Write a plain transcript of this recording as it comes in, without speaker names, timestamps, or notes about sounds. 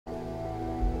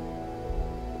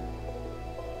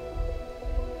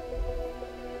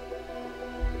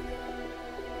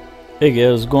Hey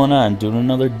guys, what's going on? Doing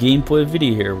another gameplay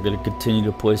video here. We're gonna continue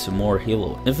to play some more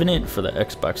Halo Infinite for the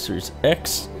Xbox Series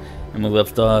X. And we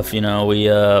left off, we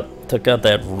took out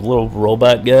that little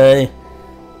robot guy,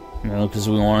 because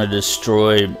we want to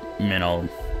destroy, the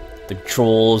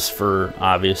controls for,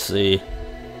 obviously,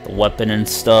 the weapon and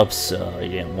stuff, so you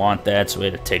didn't want that, so we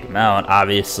had to take him out,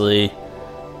 obviously.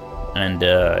 And,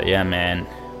 yeah, man,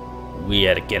 we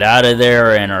had to get out of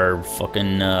there, and our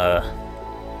fucking,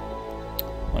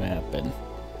 what happened?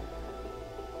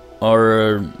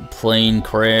 Our plane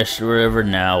crashed or whatever.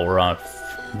 Now we're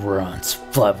on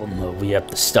survival mode. We have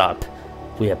to stop.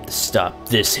 We have to stop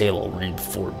this Halo ring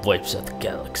before it wipes out the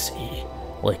galaxy,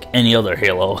 like any other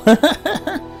Halo.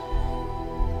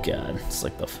 God, it's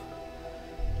like the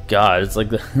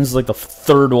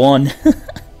third one.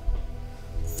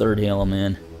 Third Halo,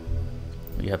 man.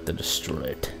 We have to destroy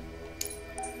it.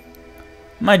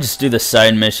 Might just do the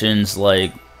side missions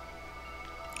like,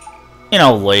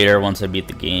 later once I beat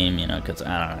the game, because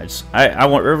I don't know, I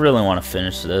really want to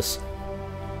finish this.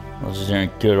 I'll just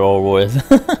get it all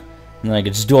with. And then I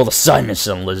can just do all the side missions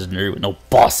on Legendary with no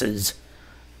bosses.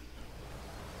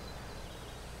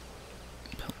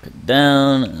 Pelican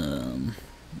down.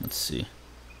 Let's see.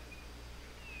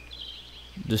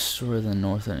 Destroy the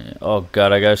north end. Oh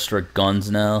god, I gotta destroy guns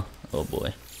now. Oh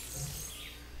boy.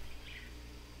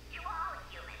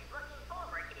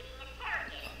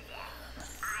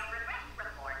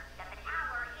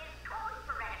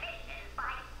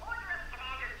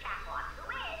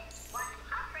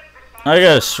 I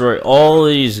gotta destroy all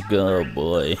these. Oh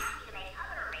boy.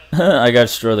 I gotta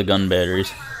destroy the gun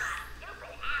batteries.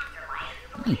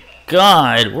 Oh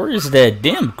god, where is that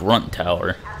damn grunt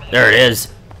tower? There it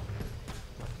is.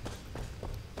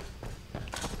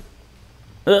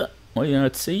 Why you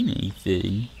not saying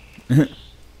anything?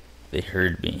 They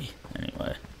heard me.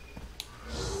 Anyway.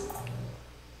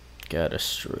 Gotta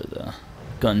destroy the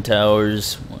gun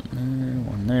towers. One there,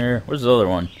 one there. Where's the other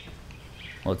one?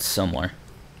 Well, it's somewhere.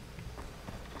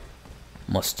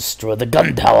 Must destroy the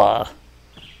gun tower.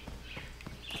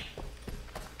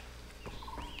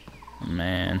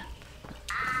 Man.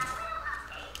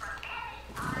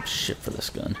 Oh, shit for this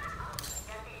gun.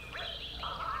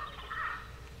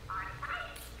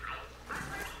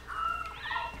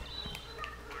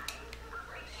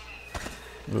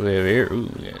 Over here.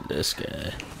 Ooh, we got this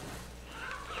guy.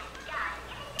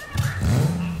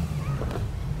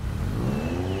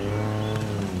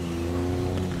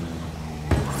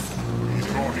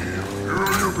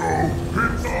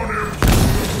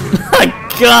 My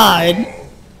god!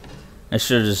 I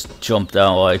should have just jumped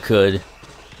out while I could.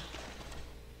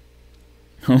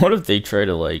 What if they try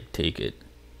to, like, take it?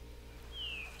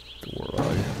 The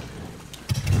Warlord.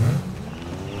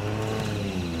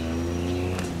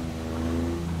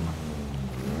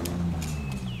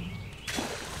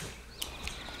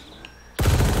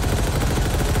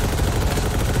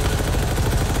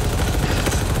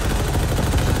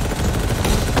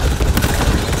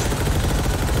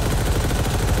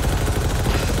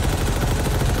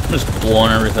 I'm just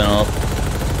blowing everything up.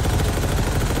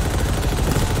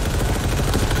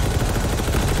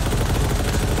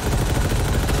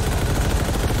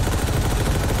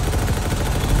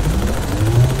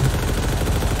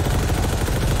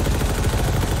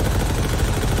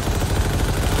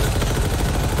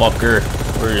 Fucker,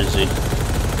 where is he?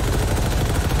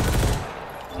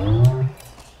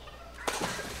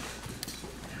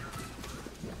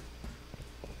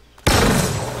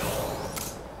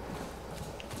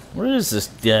 Where is this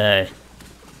guy?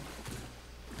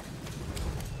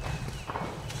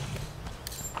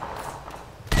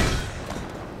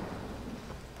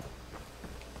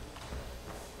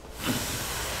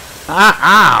 Ah,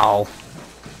 ow!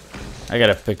 I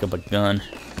gotta pick up a gun.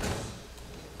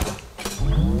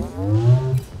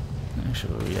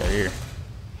 Actually, what do we got here?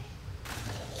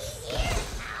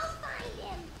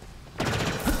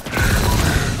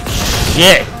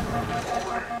 Shit!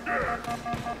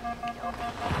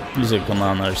 He's gonna come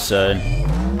on the other side.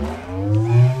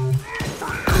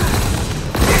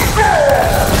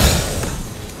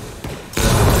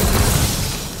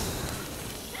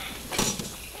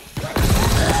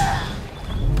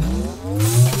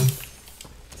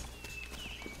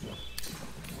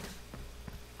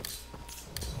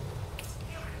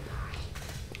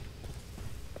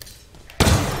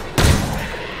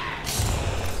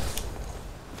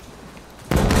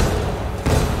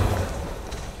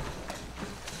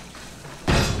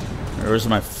 Where's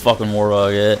my fucking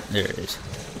warlord at? There it is.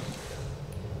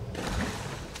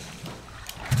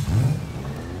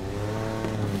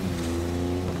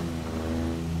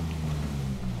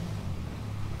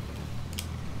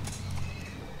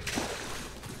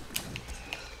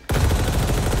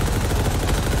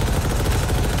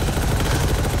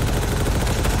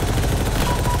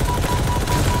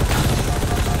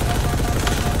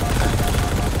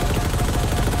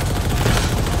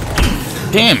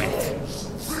 Damn it!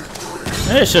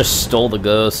 I just stole the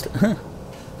ghost.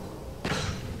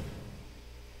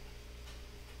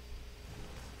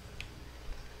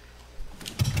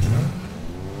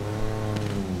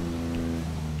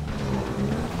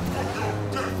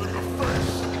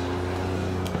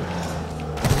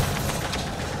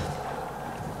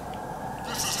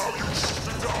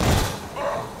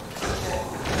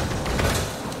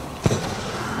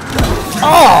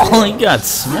 Oh, he got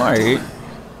smart.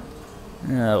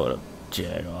 Yeah, what a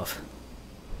jag off.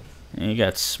 He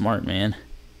got smart, man.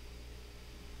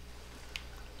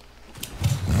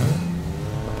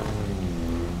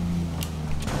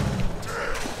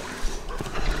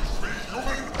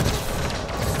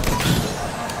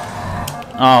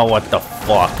 Oh, what the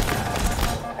fuck?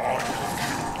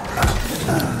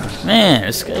 Man,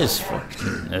 this guy's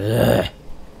fucking... Ugh.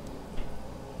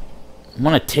 I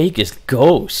want to take his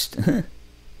ghost.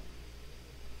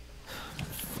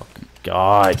 Fucking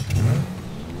God.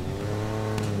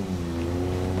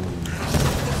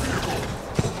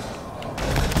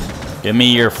 Give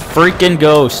me your freaking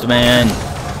ghost, man.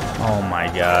 Oh my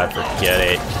God, forget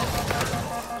it.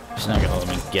 He's not gonna let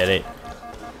me get it.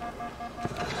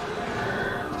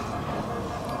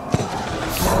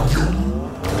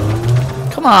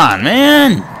 Come on,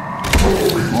 man.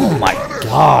 Oh my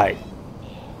God.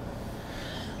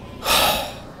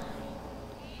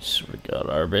 Swear to God,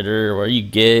 Arbiter, why are you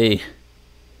gay?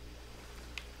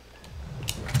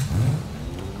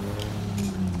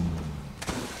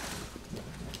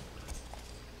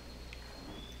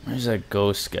 Where's that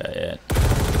ghost guy at?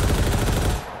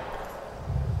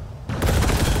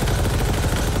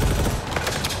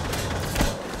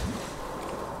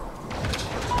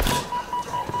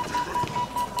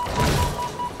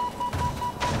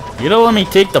 You don't let me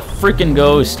take the freaking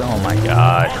ghost. Oh my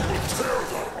God.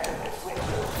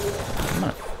 I'm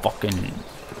gonna fucking...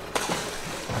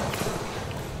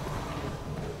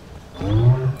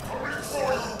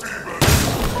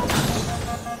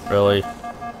 Really?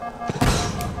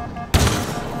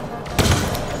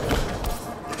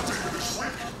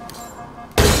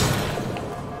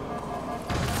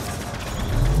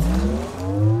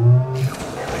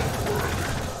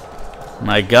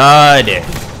 My God.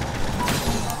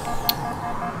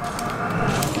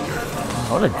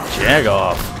 What a jag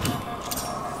off.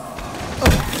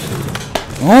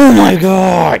 Oh my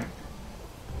God.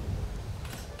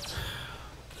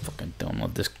 Fucking done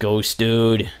with this ghost,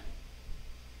 dude.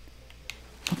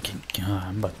 Fucking God,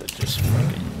 I'm about to just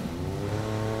fucking...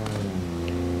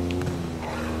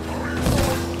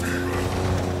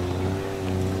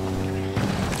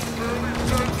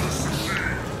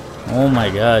 Oh my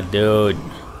God, dude.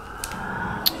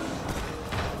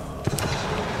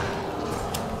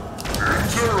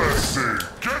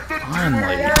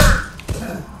 Finally.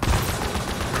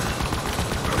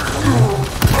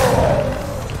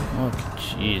 Oh,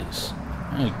 jeez.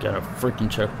 I got a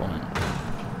freaking checkpoint.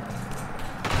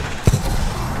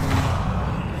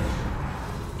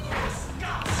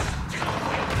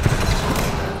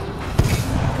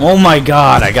 Oh my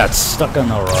God, I got stuck on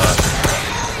the rock.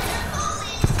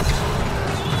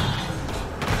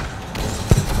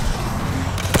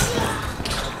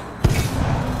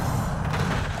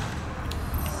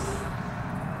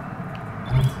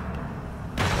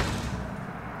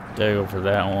 Gotta go for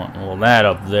that one. Well, that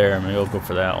up there. Maybe I'll go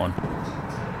for that one.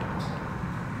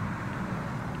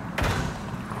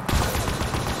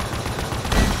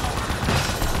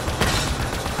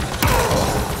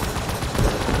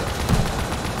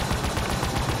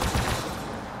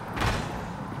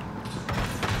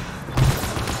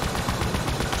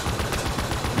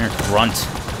 There's Grunt.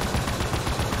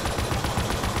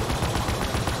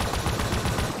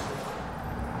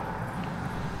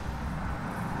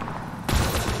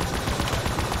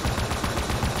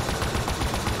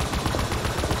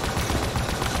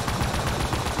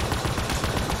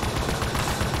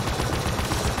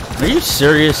 Are you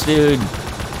serious, dude? Oh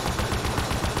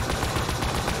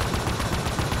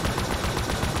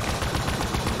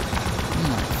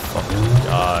my fucking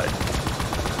God.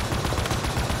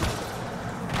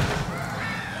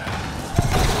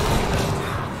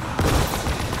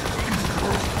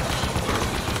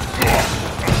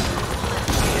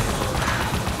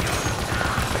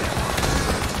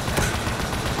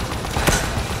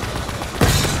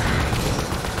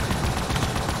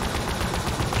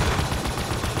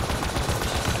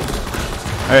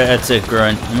 Alright, that's it,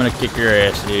 Grunt. I'm gonna kick your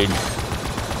ass, dude.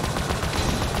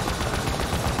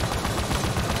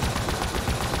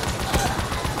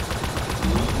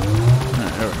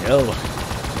 There we go.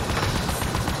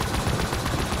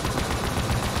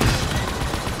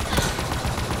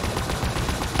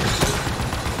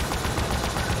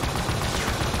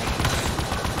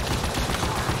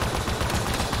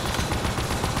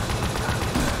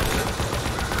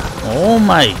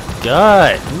 my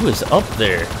god, who is up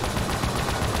there?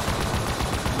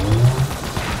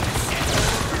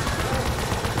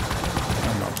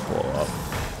 I'm gonna pull up.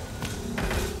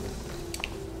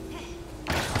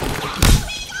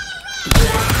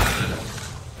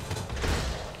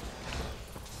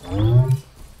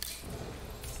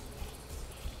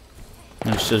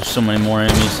 There's just so many more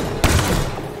enemies.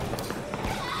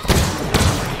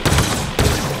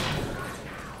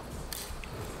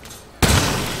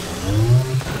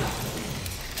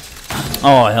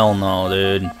 Oh, hell no,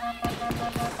 dude.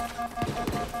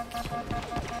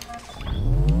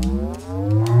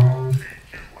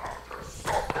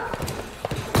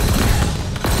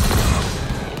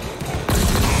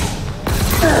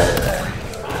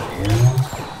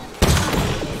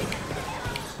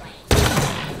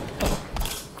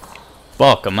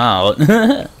 Fuck him out.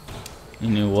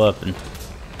 New weapon.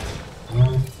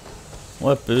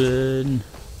 Weapon.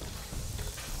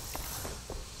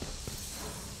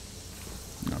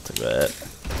 I'll take that.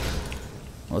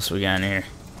 What else we got in here?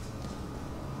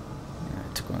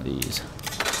 I took one of these.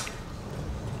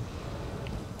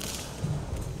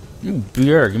 Ooh,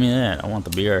 beer, give me that. I want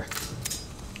the beer.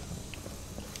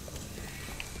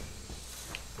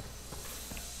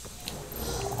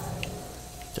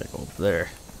 Check over there.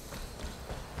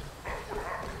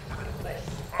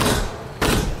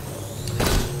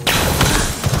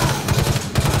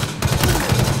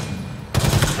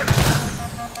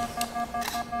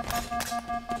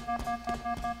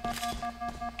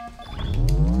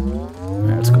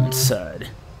 Let's go inside.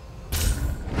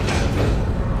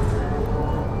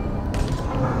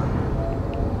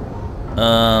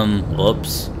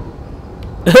 Whoops.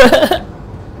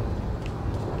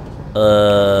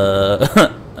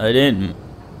 I didn't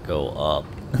go up.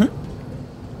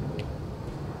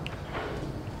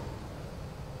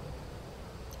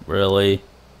 Really?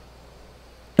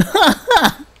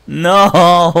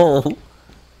 No!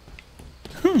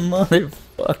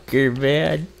 Motherfucker,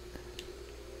 man.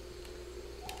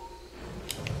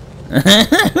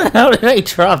 How did I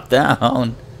drop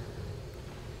down?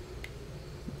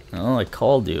 Oh, I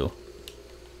called you.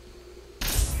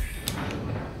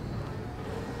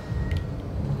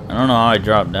 I don't know how I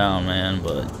dropped down, man,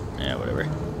 but yeah, whatever.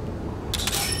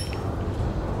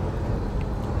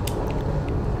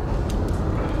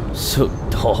 So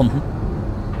dumb.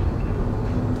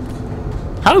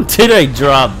 How did I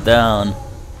drop down?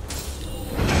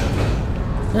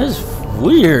 That is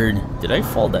weird. Did I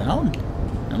fall down?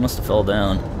 I must have fell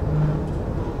down.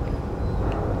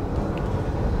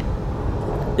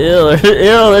 Ew, ew,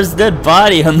 there's a dead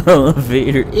body on the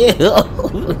elevator. Ew.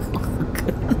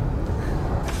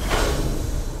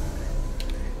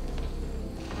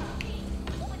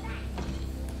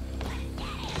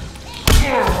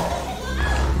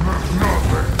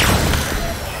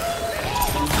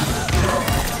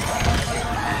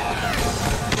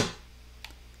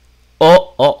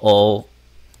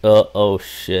 Oh, oh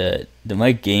shit. Did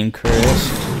my game crash?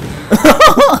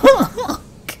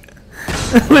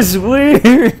 That was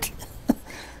weird.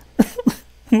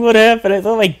 What happened? I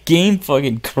thought my game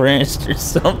fucking crashed or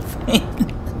something.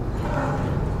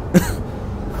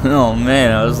 Oh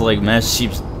man, I was like Mass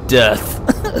Sheep's death.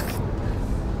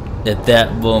 At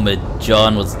that moment,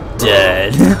 John was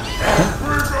dead.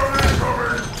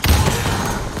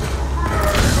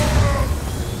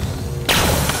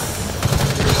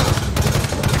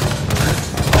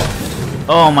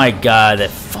 Oh my god, that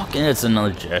fucking, it's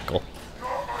another jackal.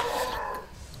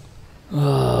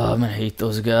 Oh, I'm gonna hate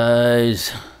those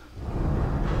guys.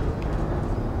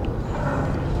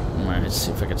 Alright, let's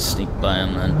see if I can sneak by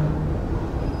them then.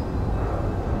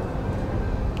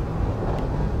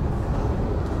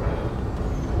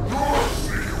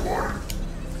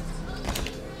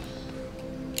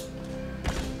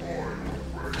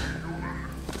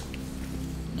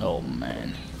 Oh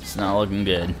man, it's not looking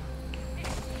good.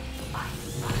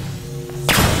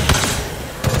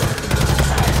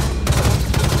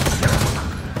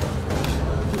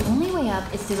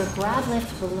 Is through a grab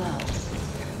lift below.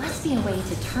 There must be a way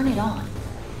to turn it on.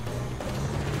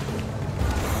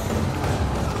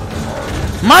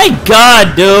 My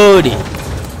god, dude!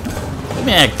 Give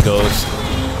me that ghost.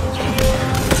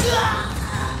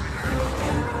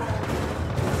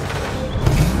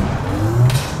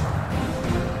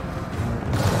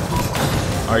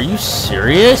 Are you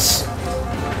serious?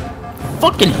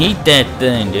 Fucking hate that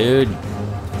thing, dude.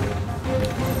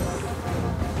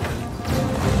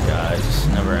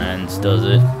 Never ends, does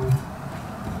it?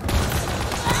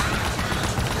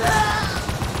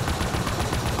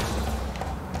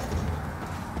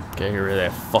 Okay, get rid of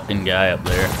that fucking guy up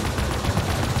there.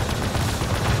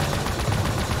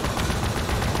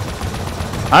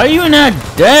 How are you not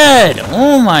dead?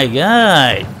 Oh my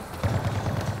god.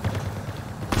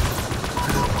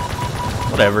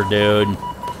 Whatever, dude.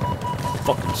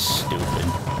 Fucking stupid.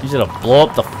 He's gonna blow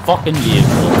up the fucking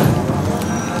vehicle.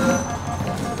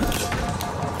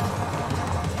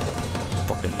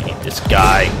 Fucking hate this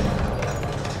guy.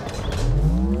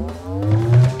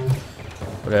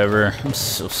 Whatever. I'm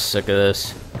so sick of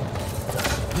this.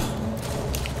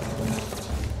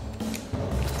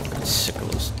 I'm sick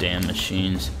of those damn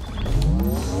machines.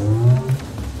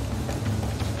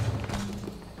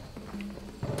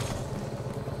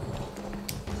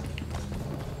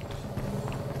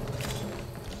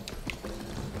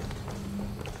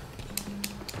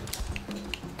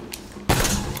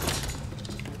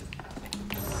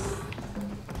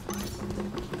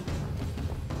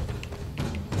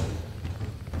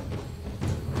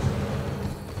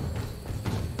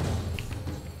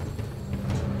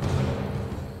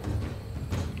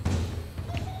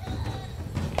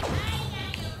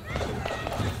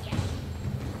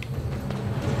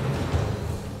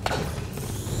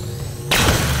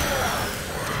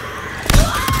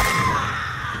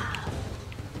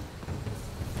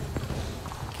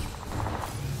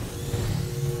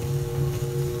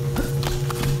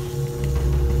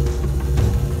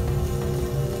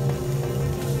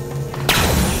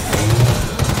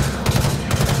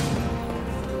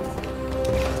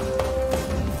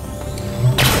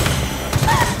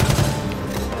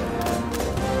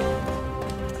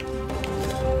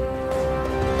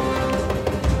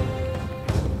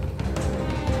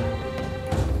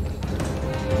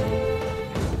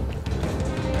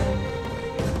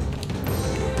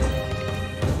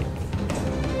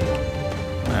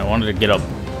 I wanted to get up.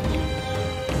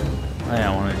 Oh,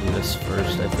 yeah, I want to do this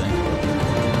first, I think.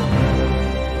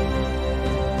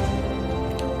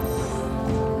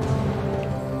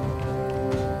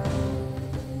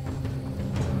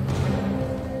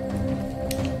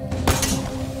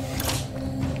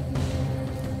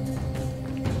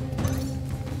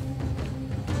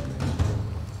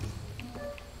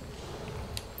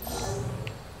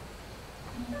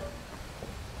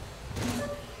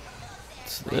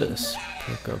 What's this?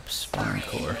 Pick up spine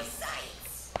core.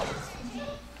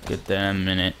 Get that in a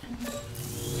minute.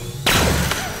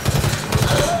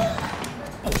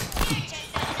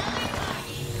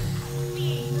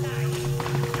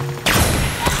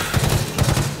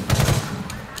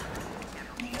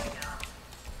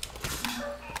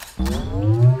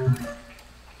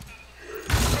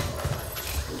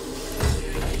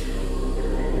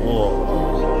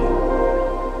 Whoa.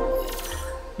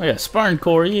 I got spine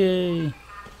core, yay!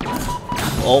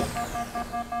 Oh.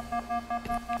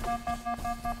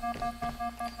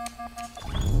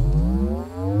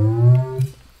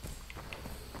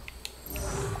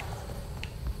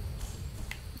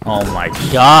 Oh my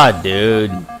god, dude.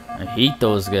 I hate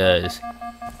those guys.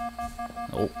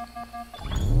 Oh.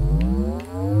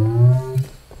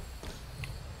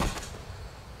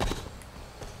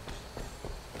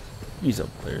 He's up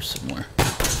there somewhere.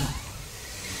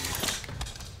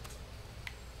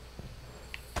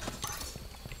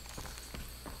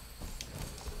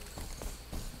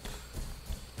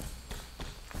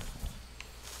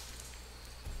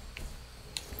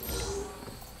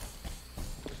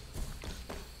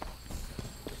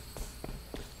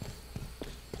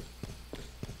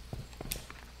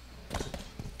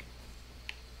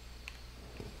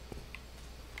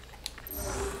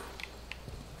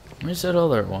 Where's that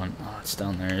other one? Oh, it's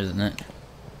down there, isn't it?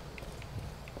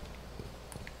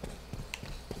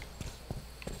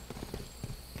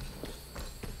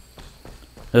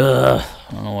 Ugh,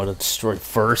 I don't know what to destroy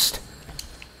first.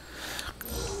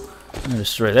 I'm gonna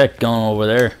destroy that gun over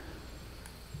there.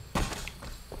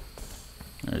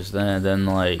 There's that, then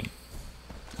like...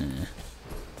 Eh.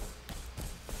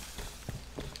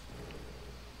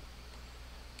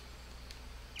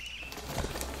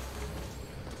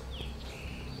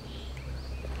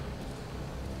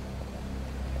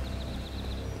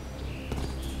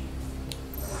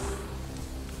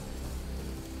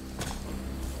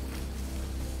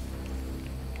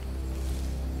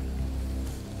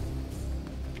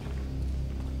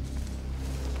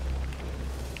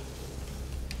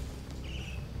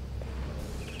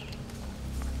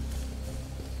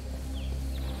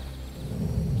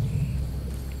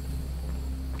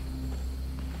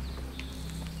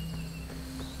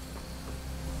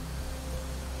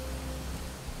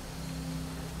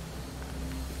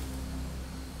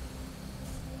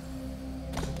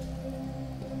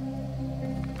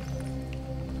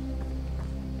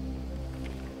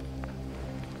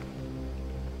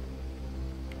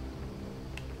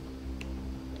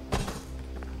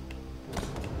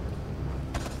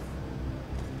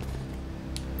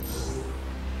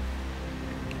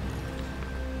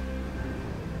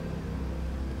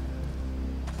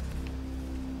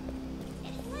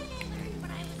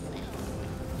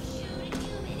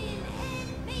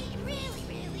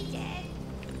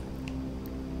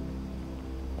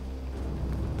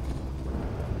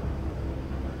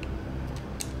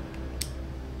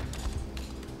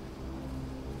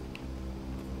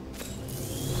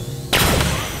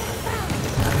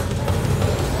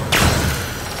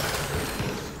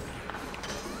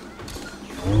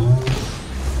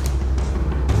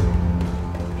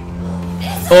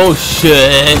 Oh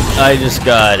shit! I just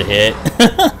got hit.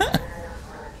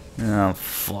 Oh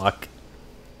fuck.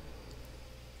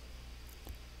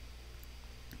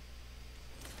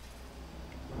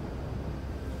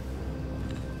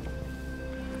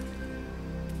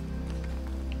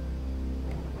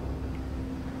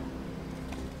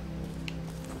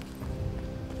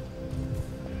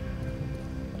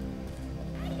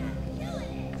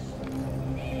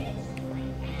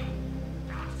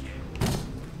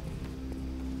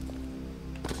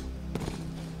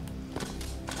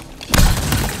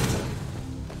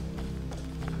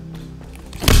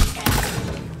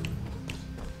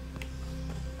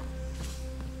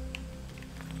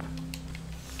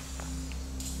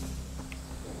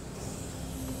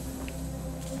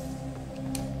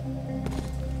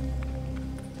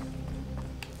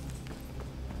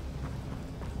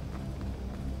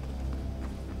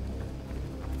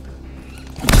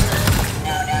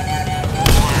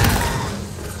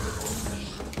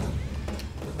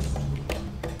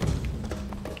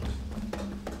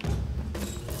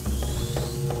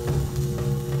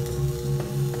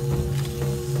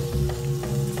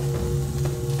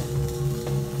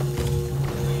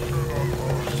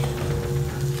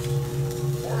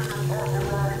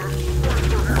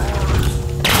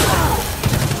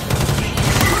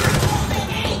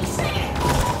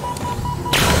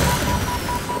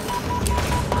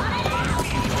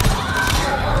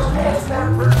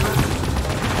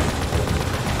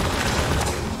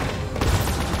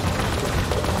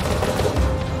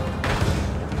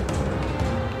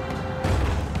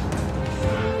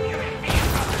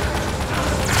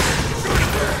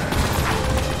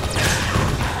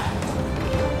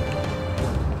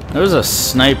 There's a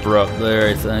sniper up there,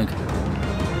 I think.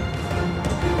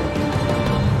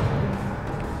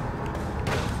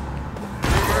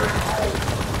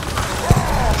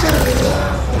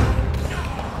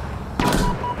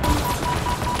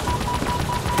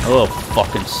 Oh,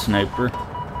 fucking sniper.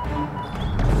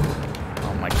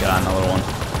 Oh my god, another one.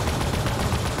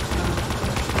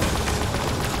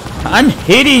 I'm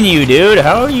hitting you, dude.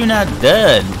 How are you not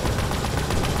dead?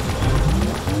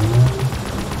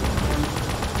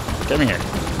 Come here.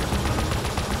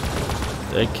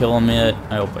 Did I kill him yet?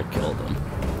 I hope I killed him.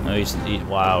 No,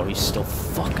 wow, he's still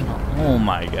fucking up. Oh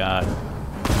my god.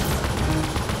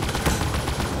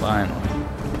 Finally.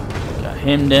 Got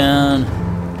him down.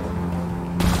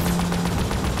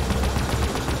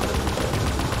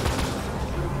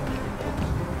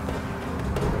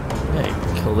 Hey,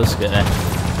 kill this guy.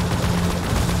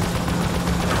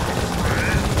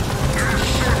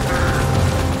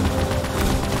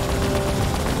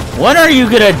 When are you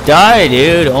gonna die,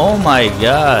 dude? Oh my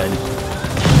god.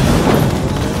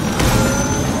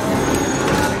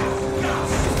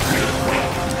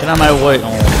 Get out of my way.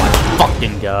 Oh my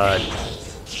fucking god.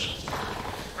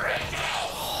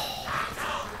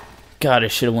 God, I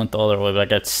should have went the other way, but I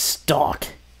got stuck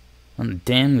on the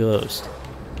damn ghost.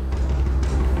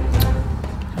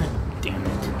 God damn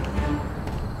it.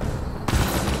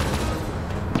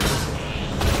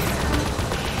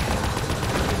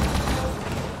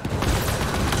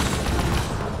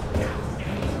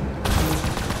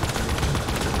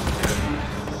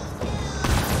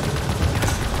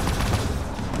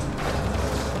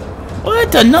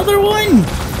 What? Another one?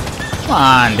 Come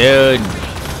on, dude.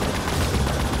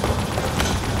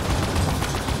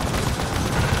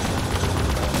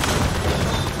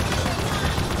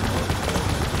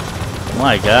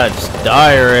 My god, just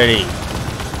die already.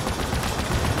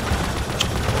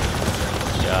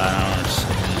 God, I don't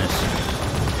understand this.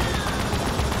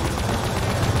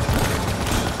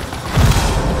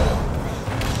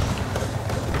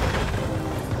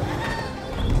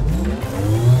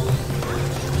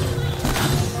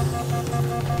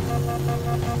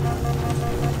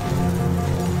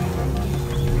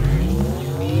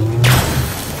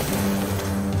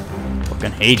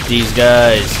 Fucking hate these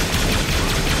guys.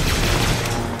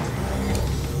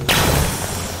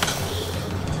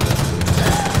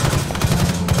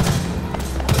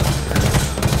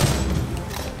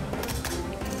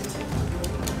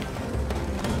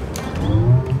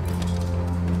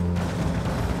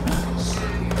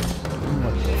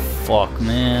 Fuck,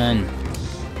 man.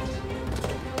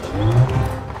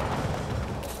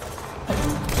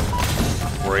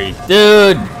 Great,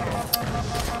 dude.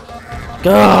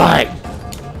 God.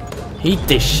 Hate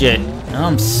this shit. Now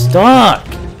I'm stuck.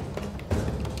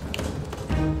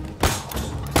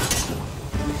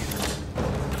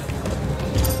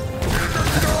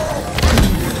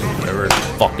 Whatever.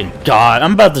 Fucking God.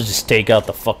 I'm about to just take out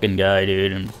the fucking guy,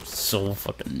 dude. I'm so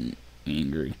fucking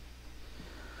angry.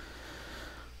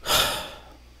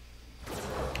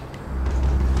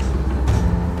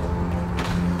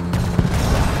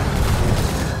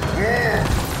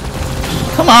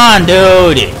 Come on,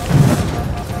 dude!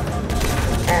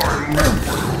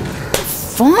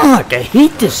 Fuck! I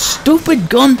hate this stupid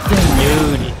gun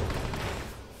thing, dude!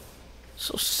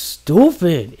 So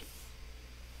stupid!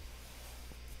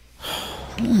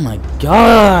 Oh my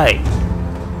god!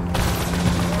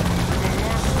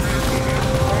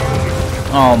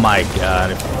 Oh my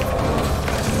god.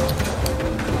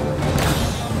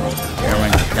 How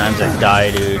many times I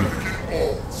die, dude.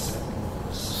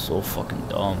 So fucking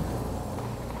dumb.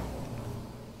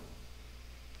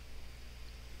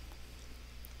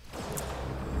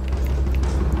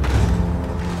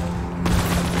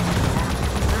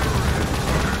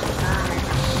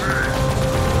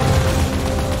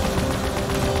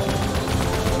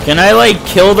 Can I, like,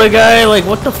 kill the guy? Like,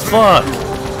 what the fuck?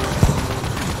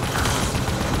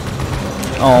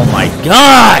 Oh my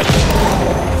god!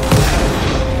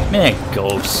 Man,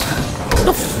 ghosts. What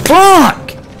the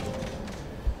fuck?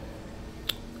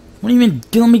 What do you mean,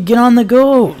 let me get on the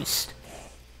ghost?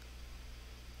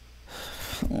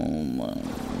 Oh my...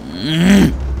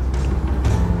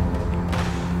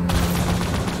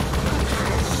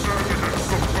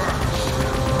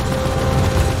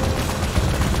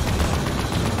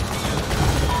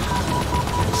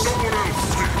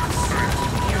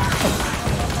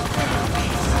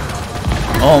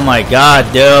 Oh my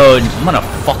god, dude. I'm gonna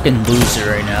fucking lose it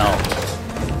right now.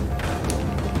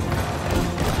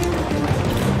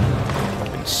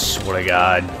 I swear to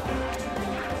god.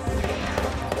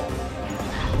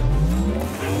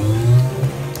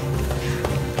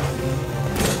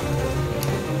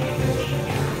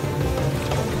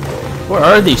 Where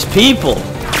are these people?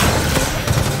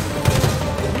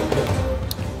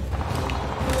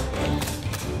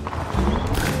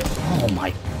 Oh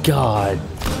my god.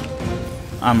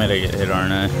 I'm gonna get hit,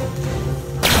 aren't I?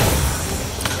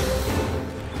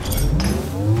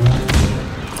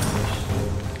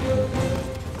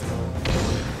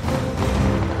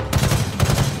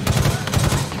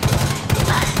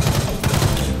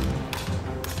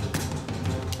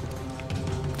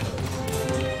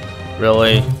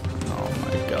 Really? Oh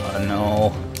my god,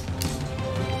 no.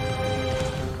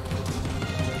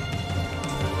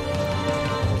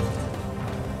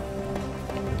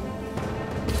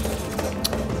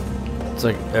 It's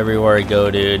like everywhere I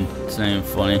go, dude. It's not even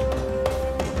funny.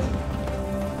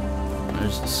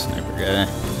 There's the sniper guy.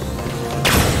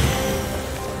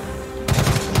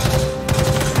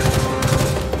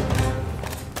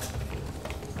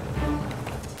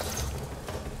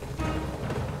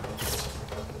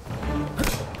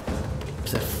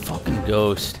 It's that fucking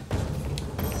ghost.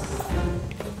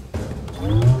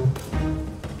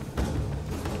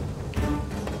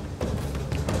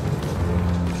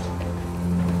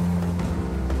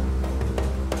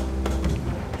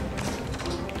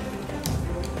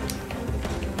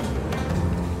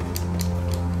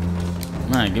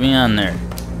 Come on, get me on there.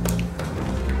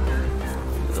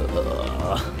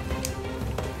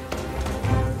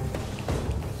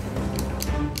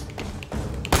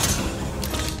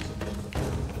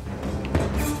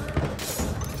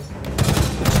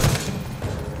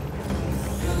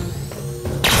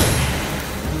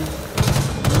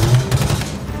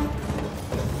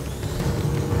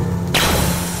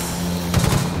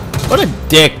 What a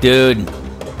dick, dude. You know,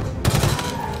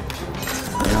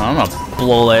 I'm gonna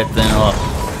blow that thing up.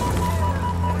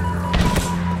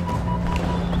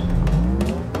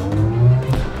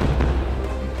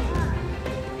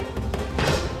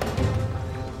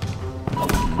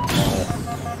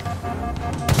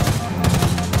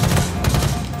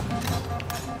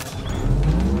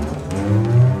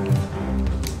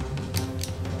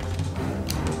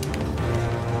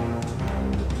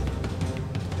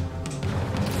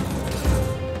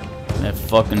 That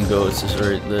fucking ghost is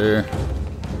right there.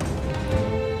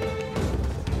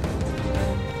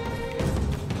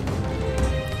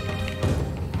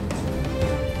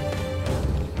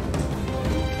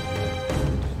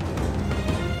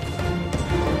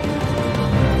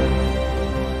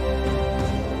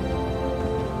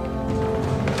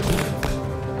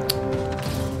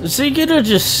 Is he gonna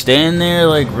just stand there,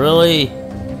 like, really?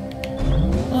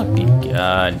 Fucking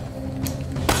god.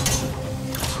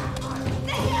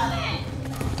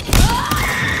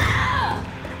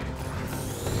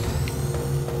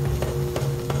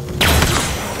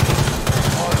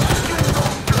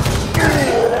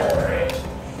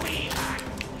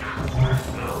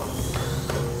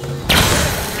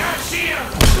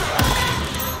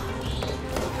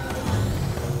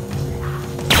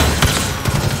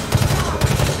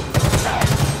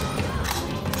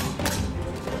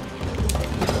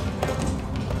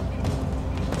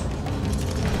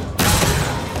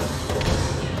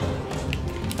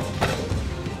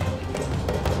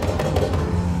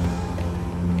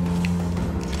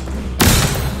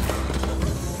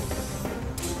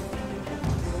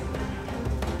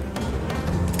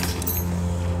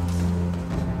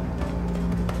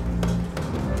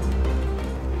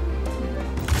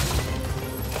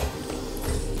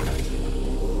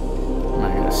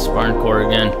 Spartan core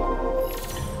again.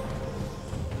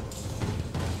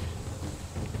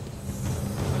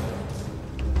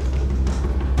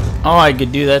 Oh, I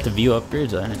could do that to view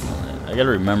upgrades? I didn't know that. I gotta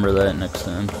remember that next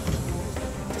time.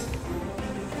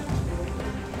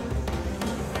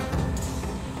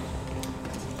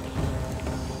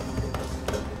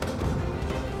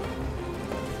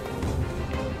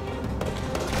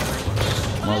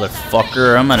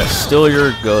 Motherfucker, I'm gonna steal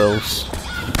your ghost.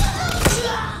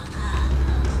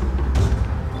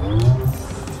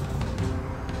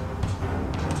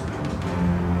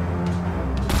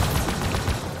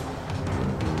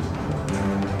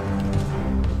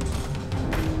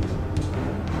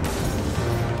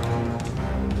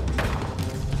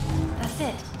 That's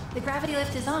it. The gravity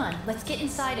lift is on. Let's get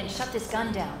inside and shut this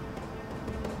gun down.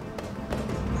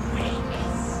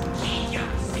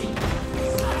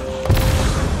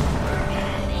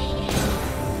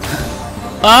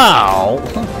 Ow!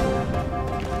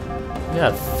 You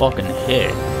got fucking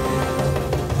hit.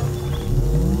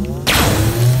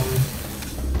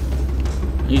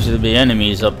 Usually be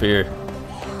enemies up here.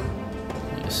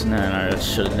 Yes, nah, let's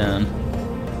shut it down.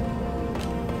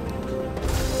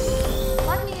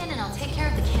 Plug me in and I'll take care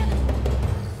of the cannon.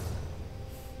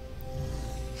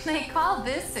 They call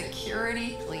this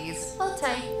security, please. Hold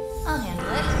tight. I'll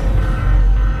handle it.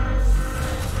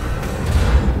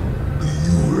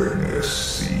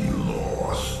 UNSC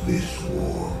lost this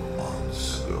war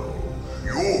months ago.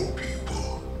 Your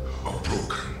people are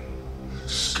broken,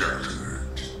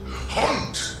 scattered,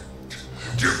 hunted,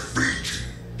 defeated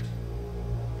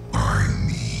by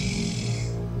me.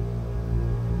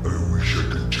 I wish I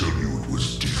could tell you it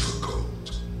was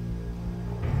difficult,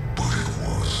 but it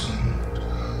wasn't.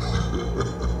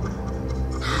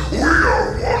 We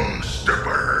are one step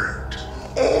ahead,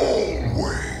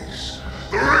 always.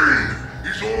 The rain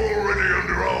is already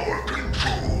under our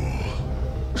control.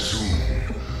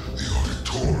 Soon, the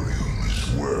auditorium is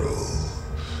well.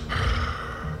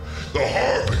 The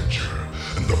Harbinger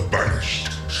and the Banished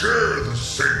share the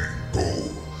same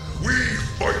goal. We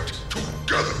fight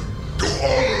together to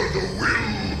honor the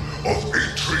will of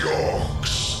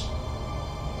Atriarchs.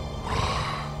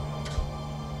 But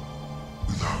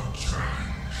without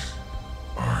challenge,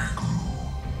 I grew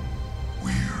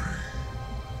weary,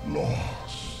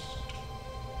 lost,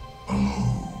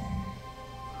 alone.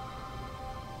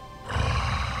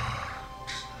 But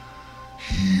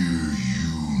here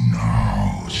you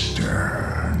now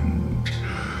stand.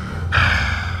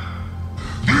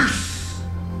 This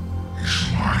is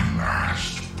my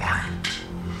last fight.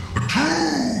 A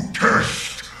true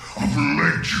test of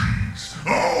legends.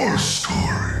 Our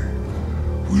story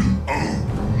will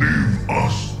outlive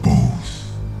us both.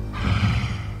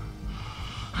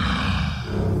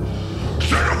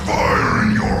 Set a fire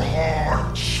in your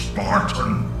heart,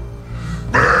 Spartan.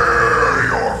 Bare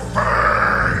your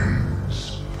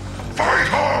fangs. Fight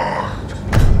hard.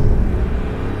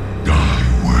 Die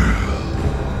well.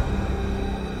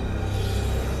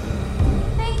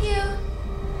 Thank you.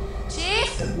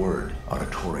 Chief? That word,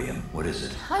 auditorium, what is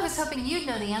it? I was hoping you'd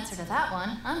know the answer to that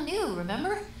one. I'm new,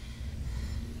 remember?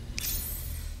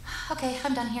 Okay,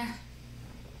 I'm done here.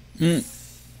 Man,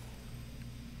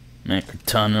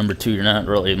 Cortana number 2, you're not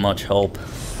really much help.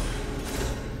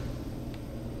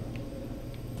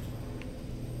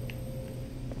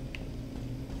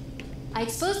 I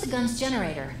exposed the gun's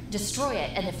generator. Destroy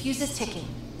it, and the fuse is ticking.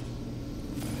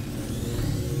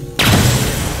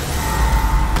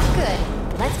 Good.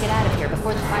 Let's get out of here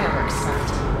before the fireworks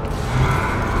start.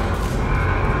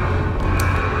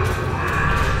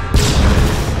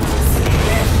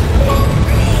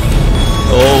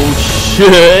 Oh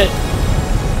shit!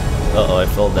 Uh-oh, I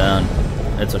fell down.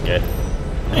 It's okay.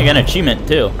 I got an achievement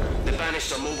too. The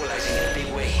Banished are mobilizing in a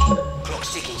big way.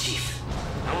 Clock's ticking, Chief.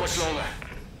 How much longer?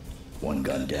 One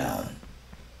gun down.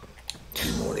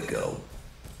 2 more to go.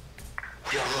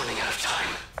 We are running out of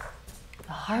time.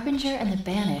 The Harbinger and the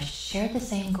Banished share the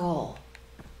same goal.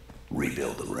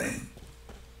 Rebuild the ring.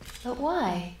 But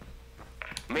why?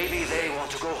 Maybe they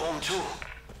want to go home too.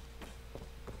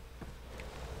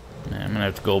 Man, I'm gonna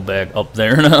have to go back up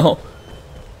there now.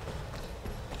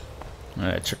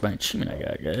 Alright, check my achievement I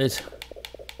got, guys.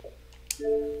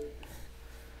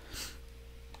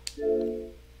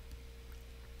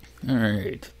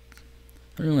 Alright.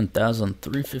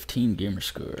 31,315 gamer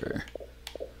score.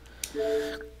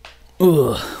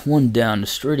 Ugh, 1 down.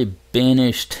 Destroyed a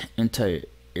banished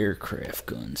anti-aircraft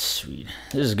gun. Sweet.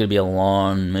 This is gonna be a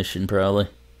long mission, probably.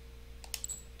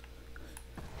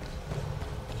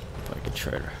 If I could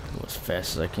try to go as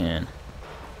fast as I can.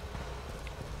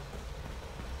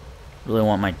 Really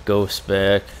want my ghost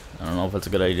back. I don't know if it's a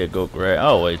good idea to go grab.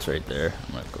 Oh, wait, it's right there.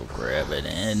 I'm gonna go grab it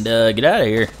and get out of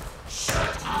here.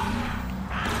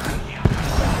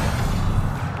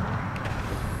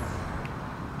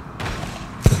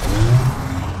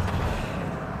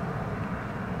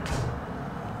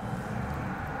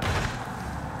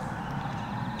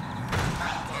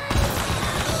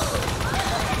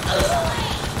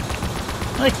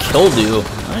 I killed you.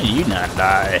 How did you not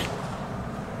die?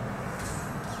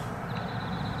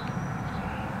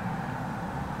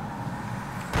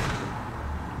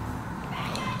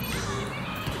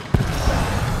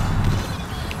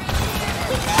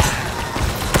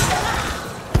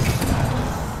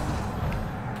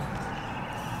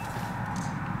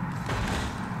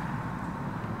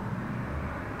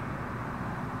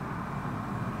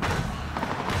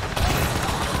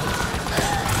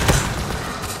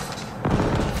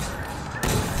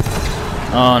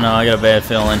 Oh no, I got a bad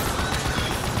feeling.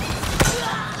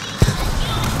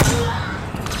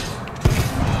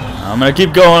 I'm gonna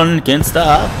keep going, can't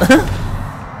stop.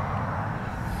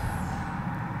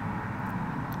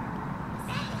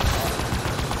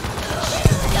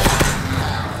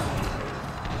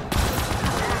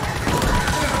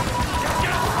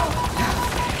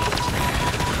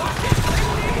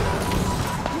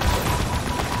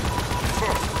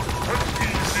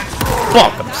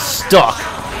 Fuck, I'm stuck.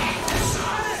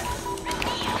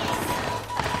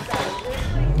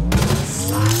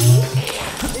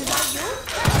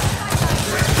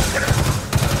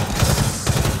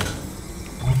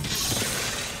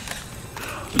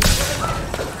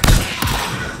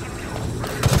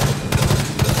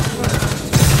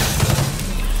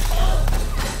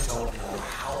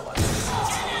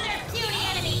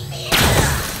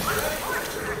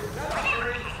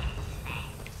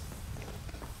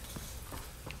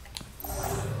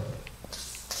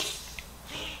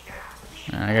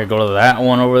 I gotta go to that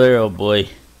one over there. Oh boy.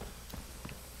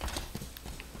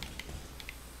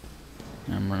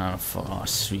 I'm running out of. Oh,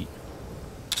 sweet.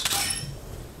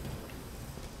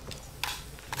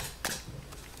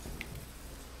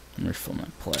 I'm refill my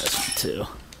plasma too.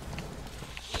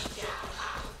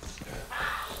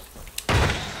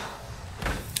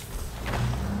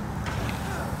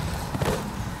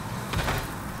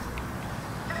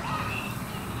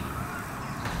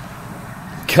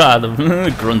 God,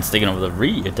 the grunt's taking over the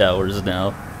radio towers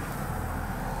now.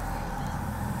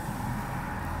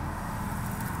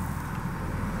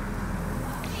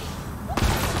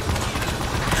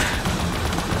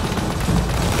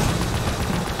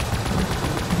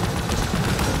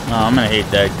 Oh, I'm gonna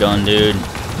hate that gun, dude.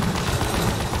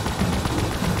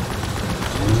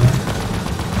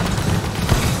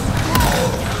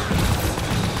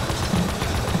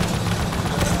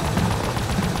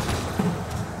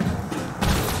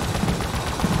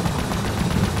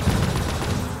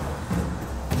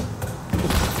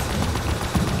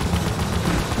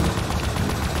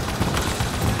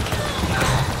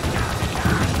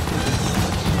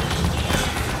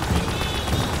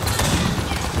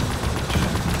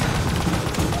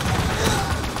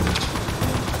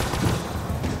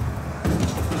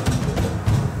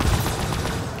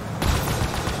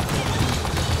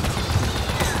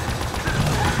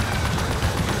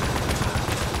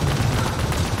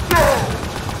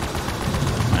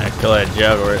 Kill that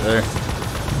Jaguar right there.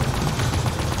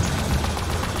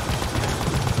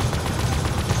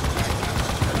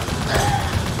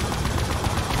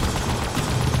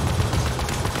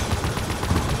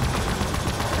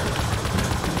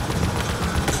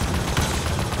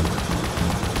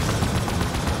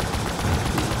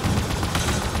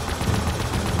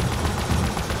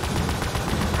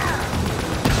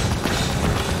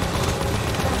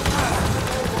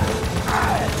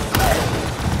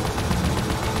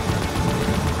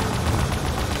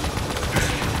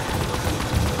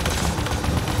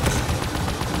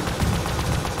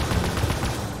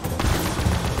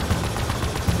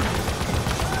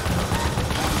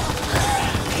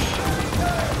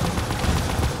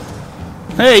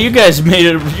 Hey, you guys made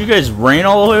it. You guys ran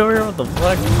all the way over here? What the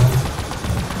fuck?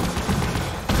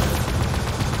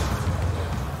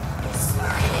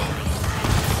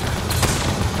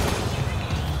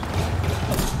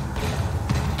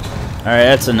 Alright,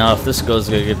 that's enough. This guy's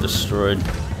gonna get destroyed.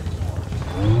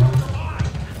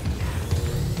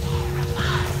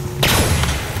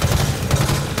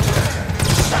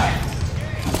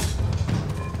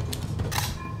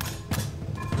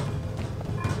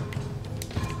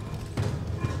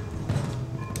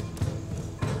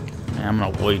 I'm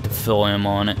gonna wait to fill him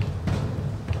on it.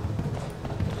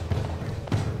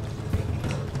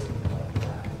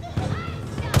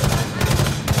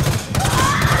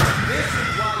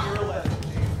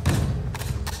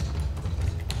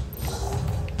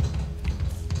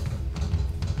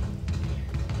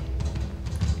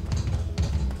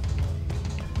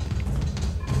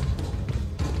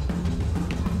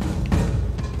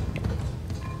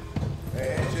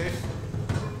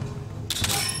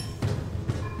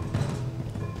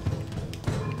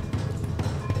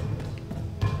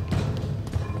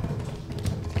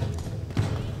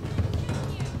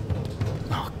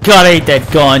 God, I hate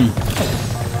that gun.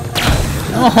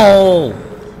 No.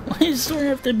 Why does there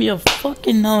have to be a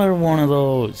fucking another one of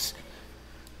those?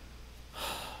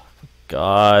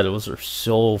 God, those are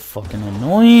so fucking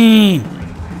annoying.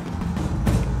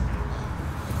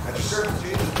 At your service,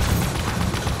 Chief.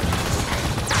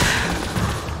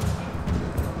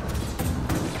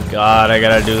 God, I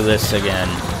gotta do this again.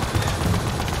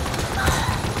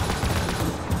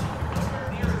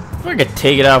 If I could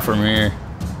take it out from here.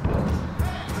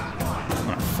 I'm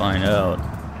gonna find out.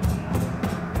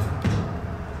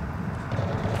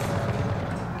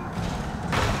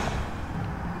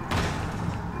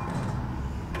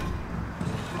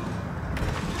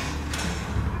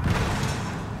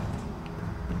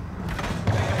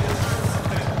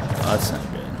 Oh, that's not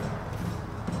good.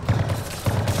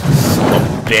 Son of a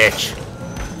bitch.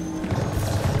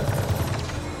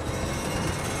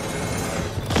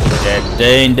 That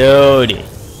dang dude.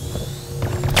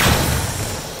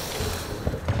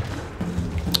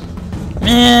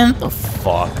 Man, what the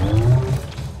fuck?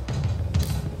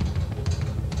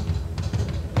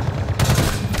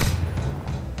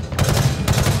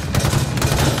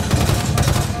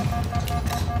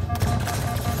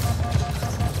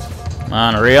 Come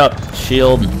on, hurry up.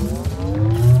 Shield.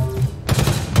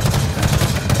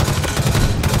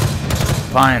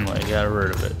 Finally, got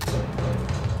rid of it.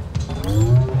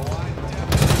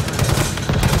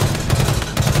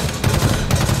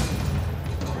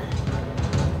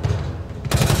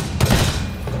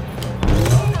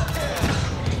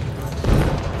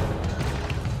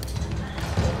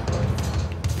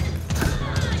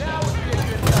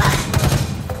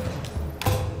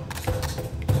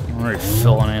 I'm already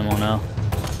filling ammo now.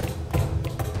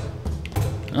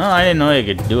 Oh, I didn't know you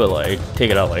could do it like, take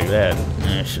it out like that.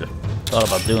 I should have thought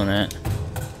about doing that.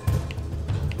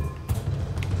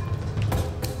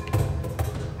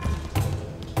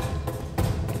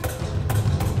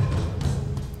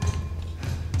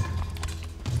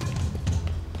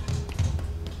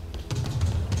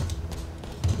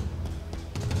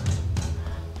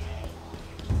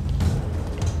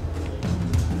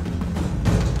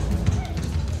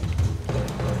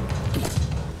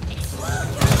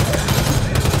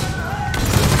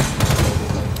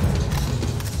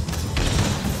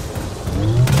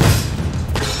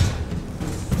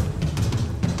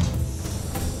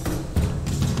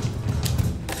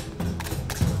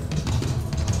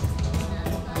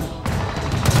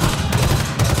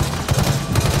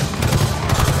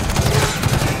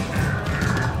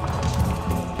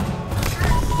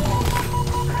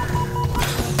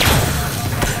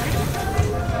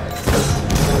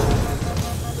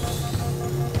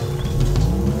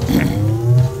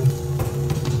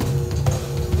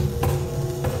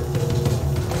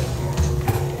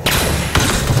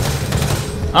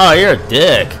 Oh, you're a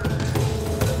dick.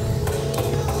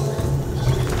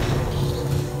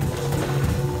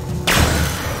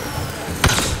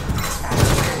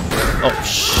 Oh,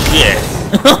 shit.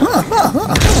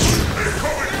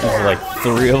 There's like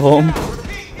 3 of them.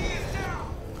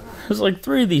 There's like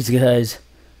 3 of these guys.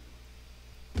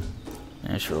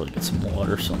 I should really get some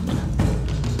water or something.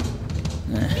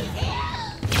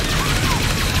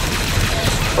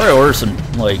 Probably order some,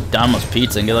 like, Domino's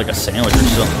pizza and get, like, a sandwich or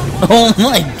something. Oh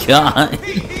my god!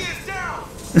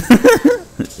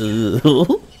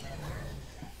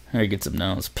 Alright, get some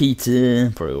Domino's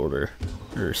pizza. Probably order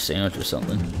a sandwich or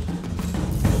something.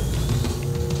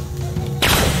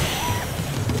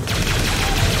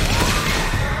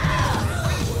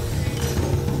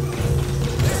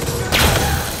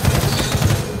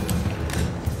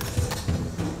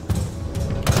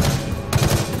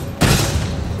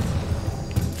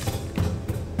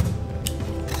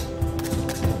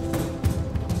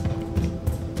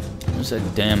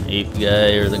 That damn ape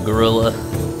guy or the gorilla.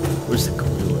 Where's the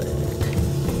gorilla at?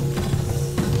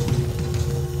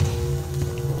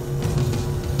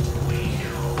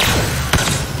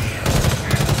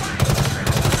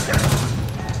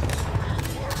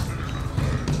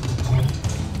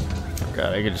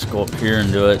 God, I could just go up here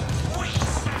and do it.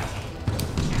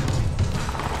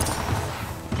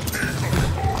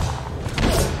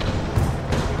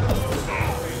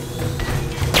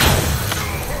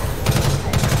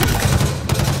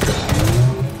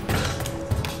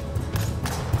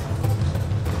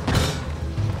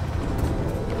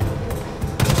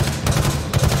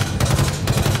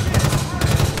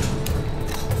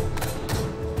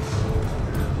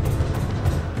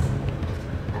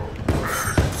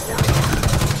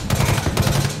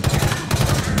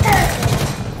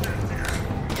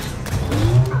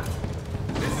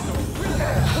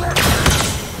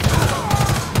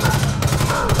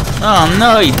 Oh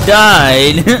no, he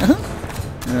died!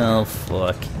 Oh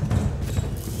fuck.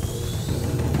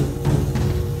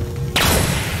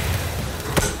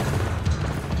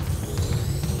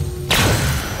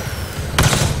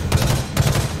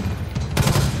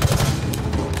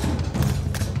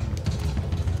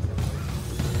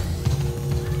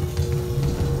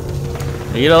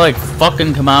 You gotta like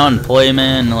fucking come out and play,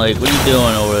 man. Like, what are you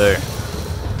doing over there?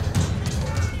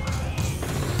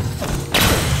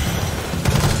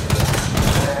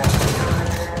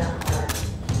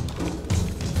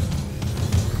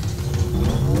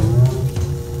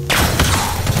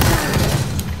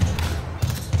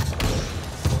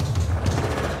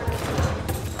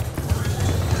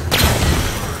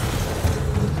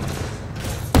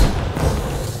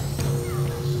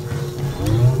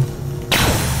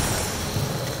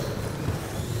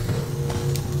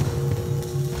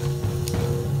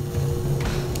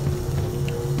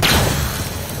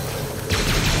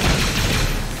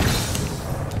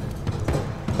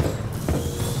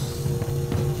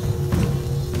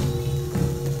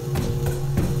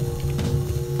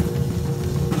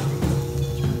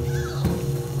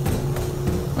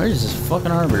 Where's this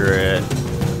fucking arbiter at?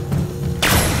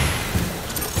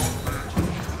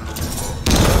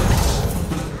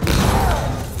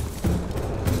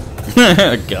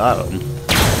 Got him.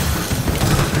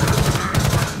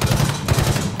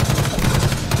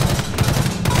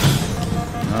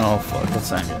 Oh fuck,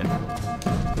 that's not good.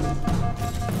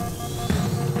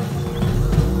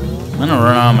 I'm gonna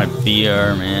run out of my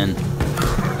BR, man.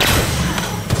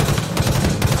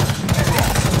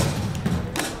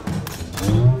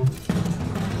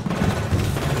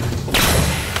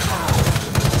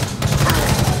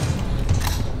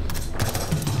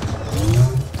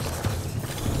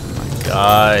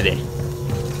 God.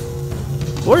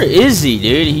 Where is he,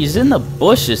 dude? He's in the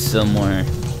bushes somewhere.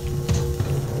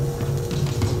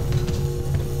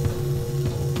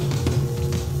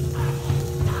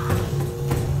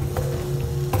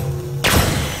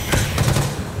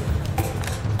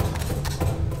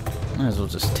 Might as well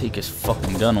just take his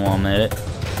fucking gun while I'm at it.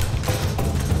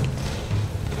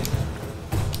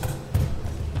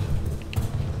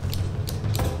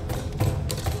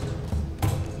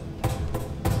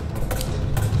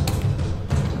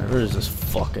 Where is this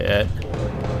fuck at?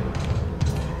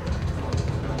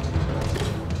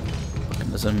 Fucking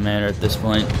doesn't matter at this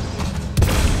point.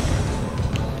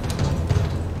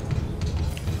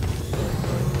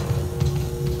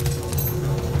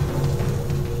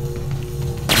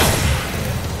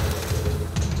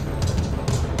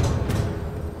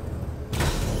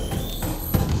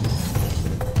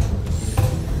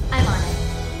 I'm on it.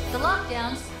 The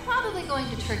lockdown's probably going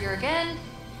to trigger again,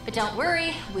 but don't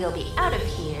worry, we'll be out of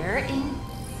here in...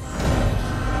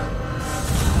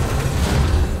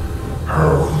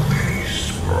 How many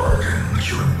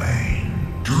Spartans remain?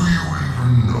 Do you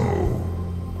even know?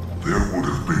 There would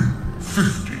have been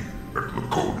 50 at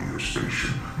Laconia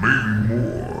Station, maybe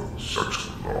more. Such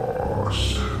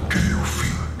loss. Can you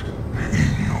feel it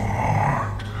in your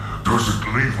heart? Does it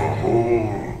leave a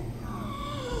hole?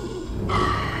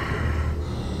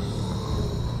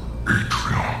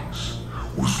 Atriox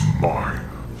was my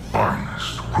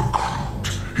finest recruit.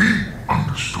 He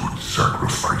understood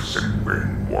sacrificing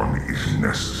when one is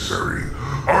necessary.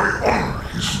 I honor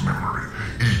his memory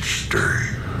each day.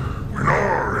 When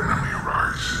our enemy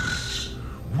rises,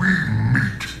 we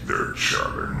meet their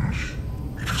challenge.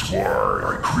 It is why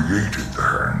I created the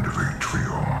Hand of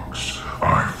Atriox.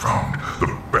 I found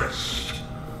the best,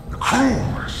 the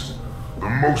cruelest, the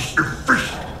most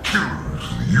efficient killers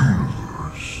in the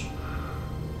universe,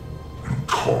 and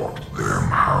taught them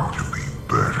how to be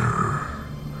better.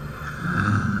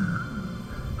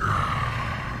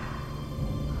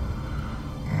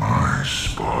 My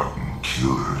Spartan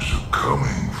killers are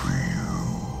coming for you.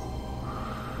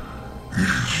 It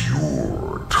is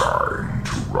your time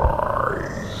to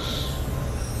rise.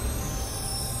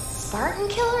 Spartan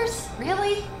killers?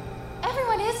 Really?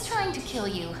 Everyone is trying to kill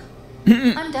you.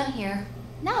 I'm done here.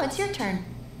 Now it's your turn.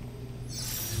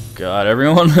 God,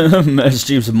 everyone Master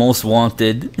Chief's most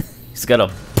wanted. He's got a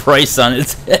price on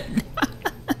his head.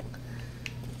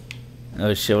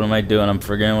 Oh shit, what am I doing? I'm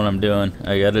forgetting what I'm doing.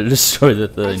 I gotta destroy the I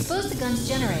thing. exposed the gun's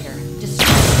generator. Destroy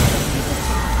it.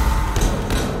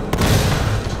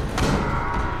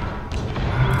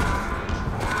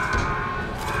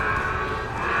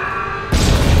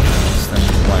 Stem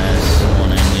blast is the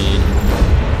one I need.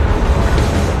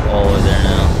 All the way there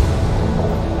now.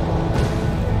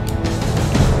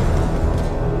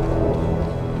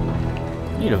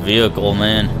 Need a vehicle,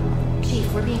 man. Chief,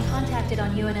 we're being contacted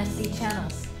on UNSC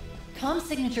channels. Com's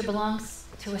signature belongs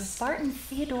to a Spartan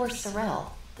Theodore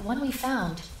Sorrell, the one we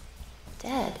found.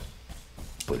 Dead.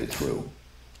 Put it through.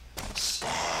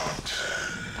 Spartan.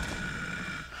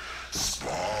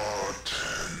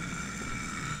 Spartan.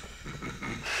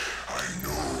 I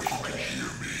know you can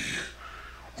hear me.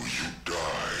 Will you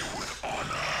die with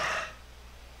honor?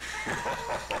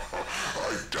 I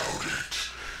doubt it.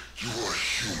 You are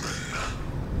human.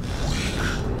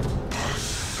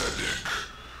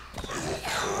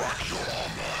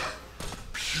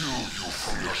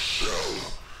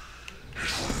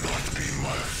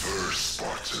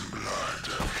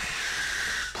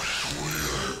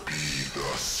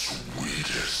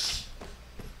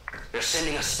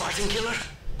 sending a Spartan killer?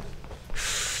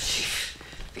 Chief,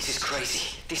 this is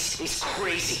crazy. This is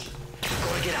crazy. We've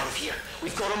got to get out of here.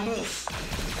 We've got to move.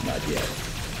 Not yet.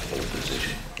 Hold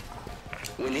position.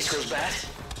 When this goes bad,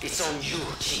 it's on you,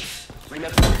 Chief.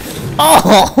 Remember?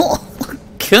 Oh,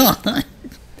 God.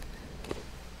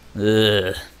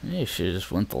 Ugh. Maybe I should have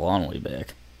just went the long way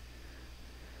back.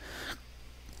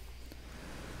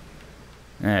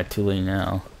 Ah, too late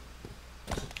now.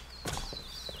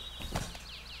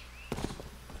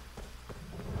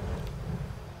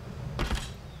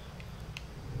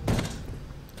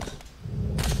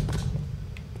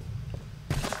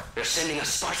 They're sending a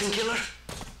Spartan killer?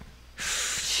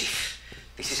 Chief,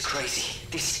 this is crazy.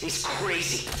 This is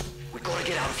crazy. We gotta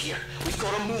get out of here. We've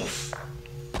gotta move.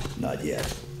 Not yet.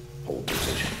 Hold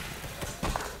position.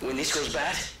 When this goes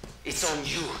bad, it's on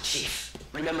you, Chief.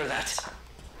 Remember that.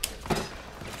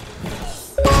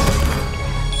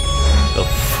 The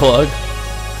fuck?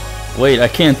 Wait, I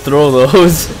can't throw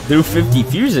those through 50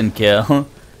 fusion cal.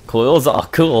 Coils? Oh,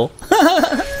 cool.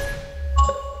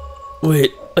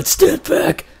 Wait, let's stand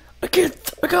back. I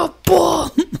got a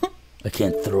bomb. I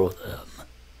can't throw them.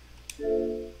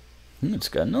 It's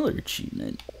got another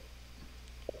achievement.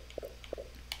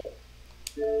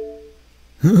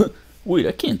 Wait,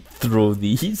 I can't throw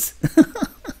these.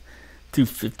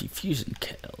 250 fusion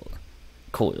cal.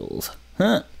 Coils.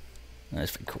 Huh?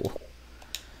 That's pretty cool.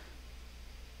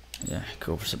 Yeah,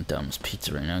 go for some Domino's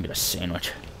pizza right now and get a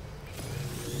sandwich.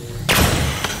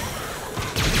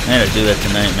 I gotta do that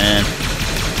tonight, man.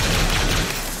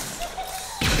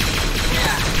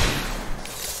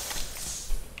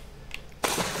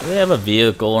 Do they have a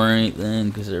vehicle or anything?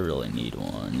 Because I really need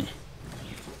one.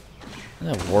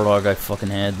 That warthog I fucking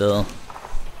had, though.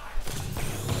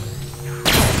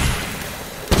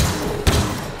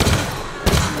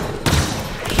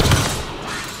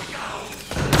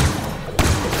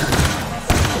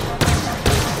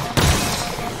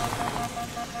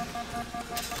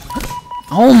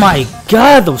 Oh my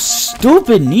god, those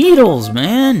stupid needles,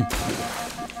 man! I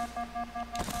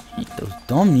hate those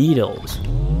dumb needles.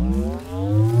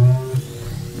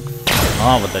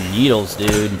 Oh, with the needles,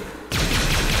 dude.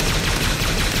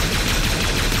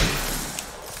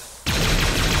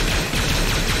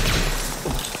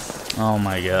 Oh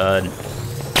my god.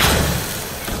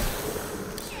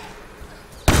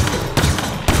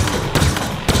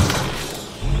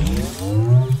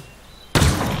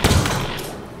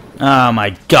 Oh my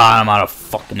god, I'm out of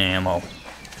fucking ammo.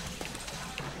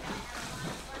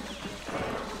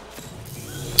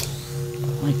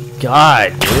 Oh my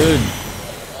god, dude.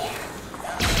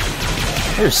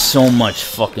 There's so much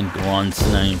fucking grunts,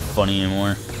 it's not even funny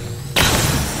anymore.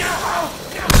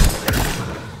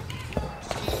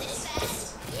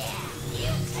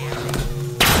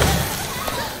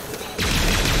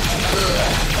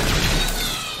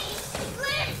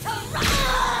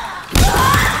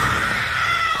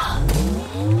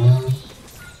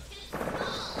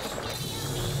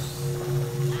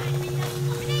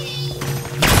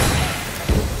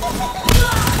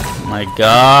 My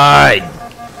god!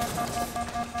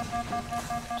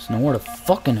 There's nowhere to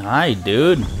fucking hide,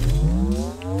 dude.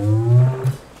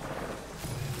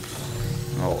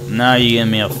 Oh, now you give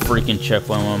me a freaking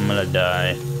checkpoint when I'm gonna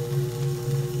die.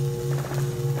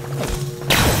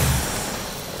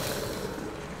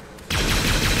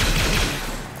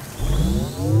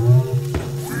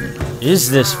 Is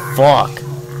this fuck?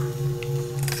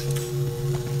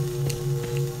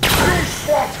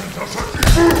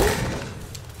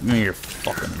 Give me your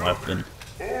fucking weapon.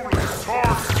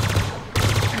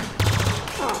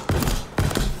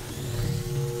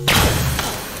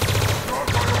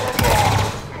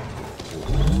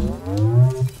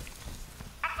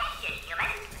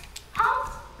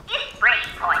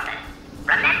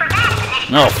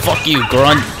 No, fuck you,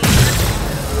 grunt.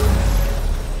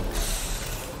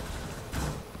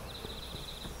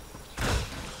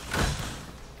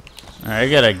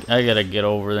 Alright, I gotta get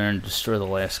over there and destroy the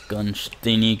last gun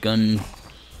thingy,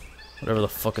 whatever the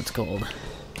fuck it's called.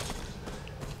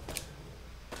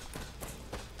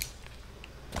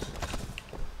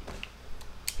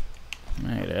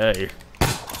 Alright, out of here.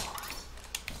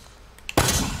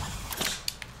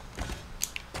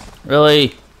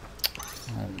 Really?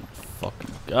 Oh my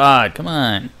fucking god, come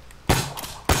on.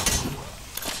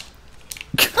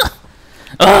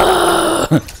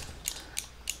 Ah!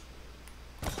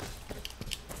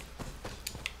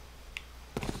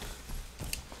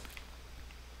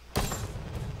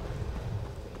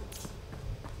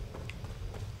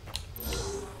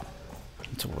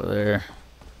 It's over there.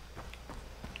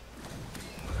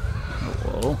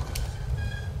 Hello?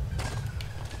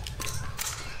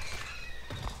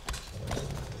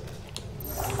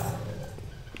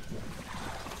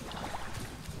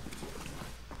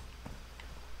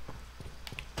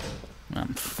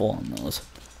 I'm full on those.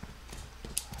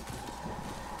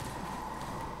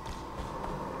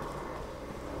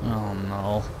 Oh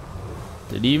no.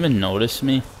 Did he even notice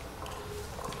me?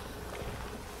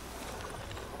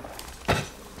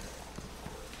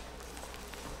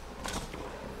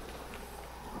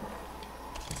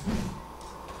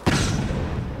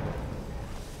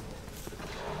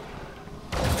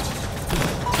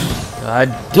 God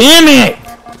damn it!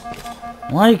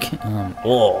 Like,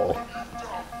 whoa.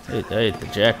 I hit the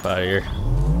jackpot here.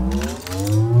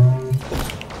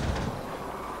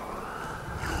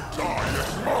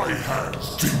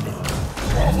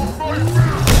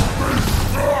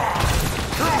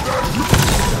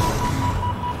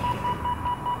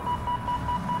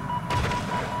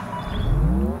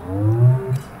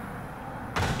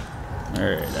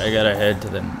 Alright, I gotta head to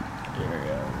the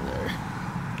area over there.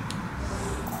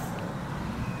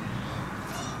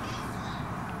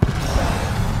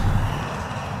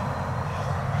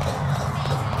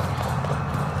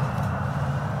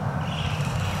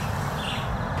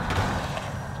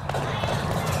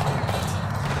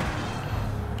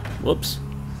 Whoops.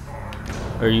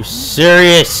 Are you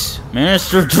serious?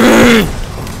 Master Chief!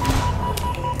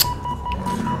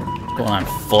 Go on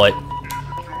foot.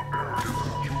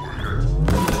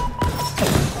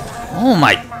 Oh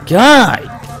my god!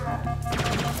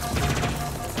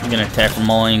 I'm gonna attack from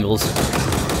all angles.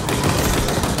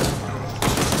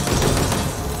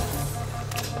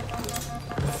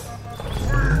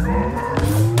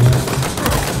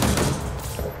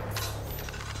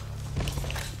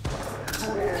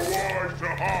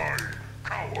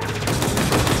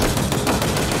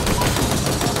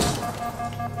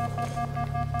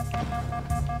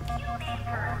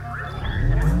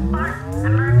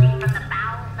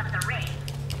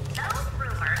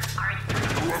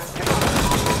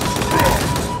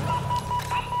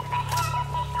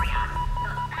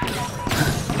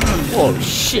 Oh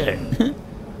shit.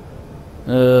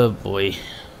 Oh boy.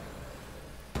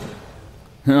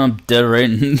 I'm dead right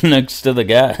next to the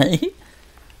guy.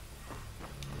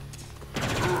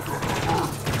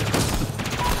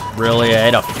 Really, I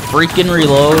had a freaking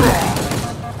reload.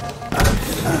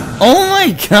 Oh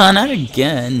my god, not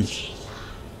again.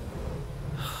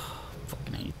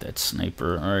 Fucking hate that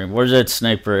sniper. Alright, where's that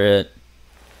sniper at?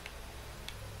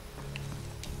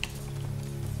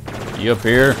 You up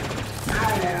here?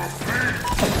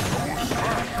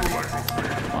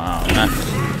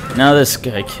 Now this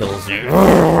guy kills you.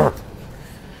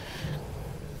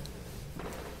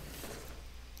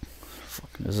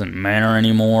 Fucking doesn't matter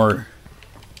anymore.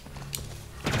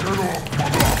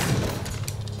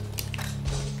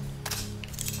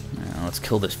 Now let's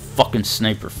kill this fucking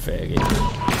sniper faggot.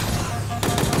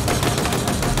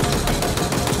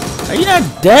 Are you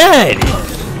not dead?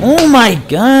 Oh my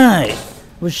god! I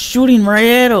was shooting right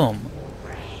at him.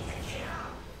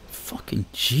 Fucking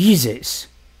Jesus.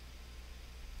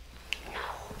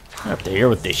 I'm up to here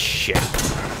with this shit.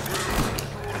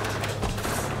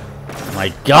 Oh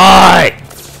my god!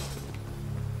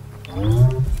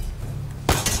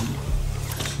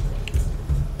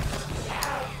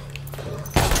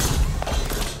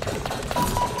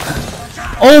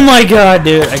 Oh my god,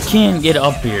 dude! I can't get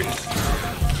up here.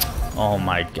 Oh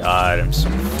my god, I'm so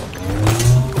fucking...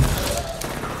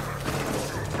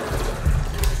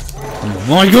 Oh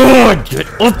my god! Get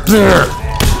up there!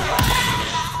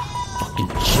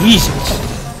 Jesus!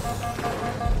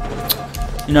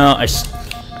 You know,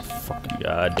 fucking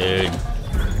god, dude.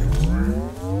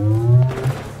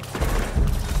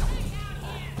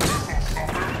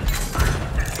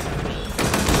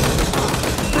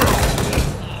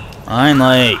 I'm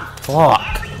like,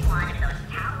 fuck.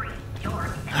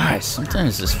 God,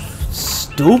 sometimes it's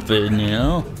stupid, you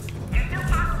know?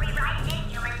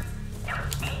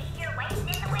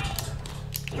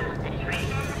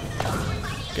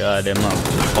 God, I'm not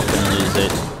fucking lose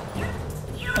it.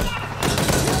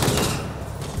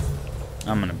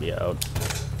 I'm gonna be out.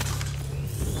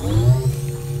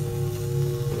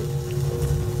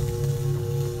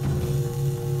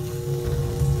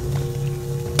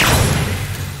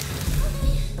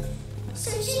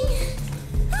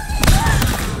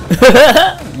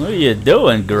 What are you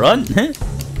doing, grunt?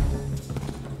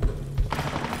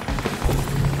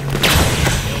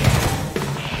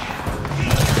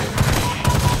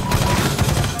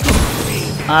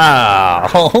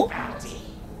 Ow!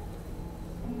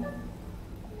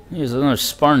 There's another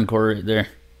Spartan core right there.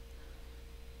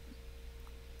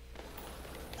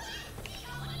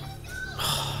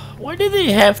 Why do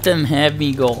they have to have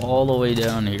me go all the way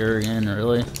down here again,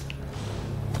 really?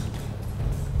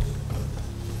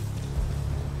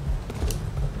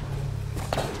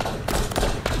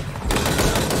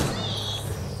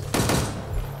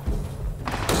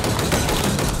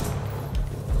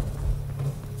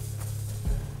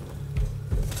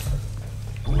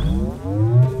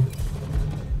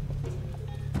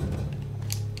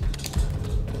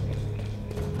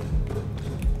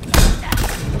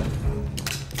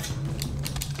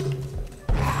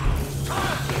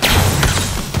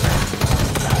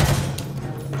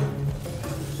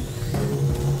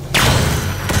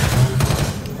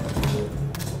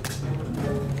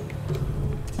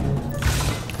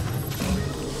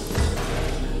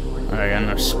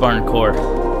 Spartan core.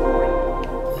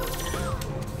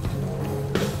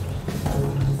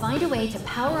 Find a way to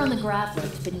power on the grav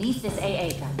lift beneath this AA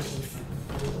gun, Chief.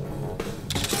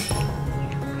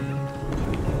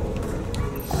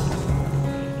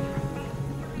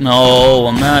 No,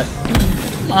 I'm not.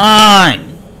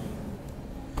 Mine.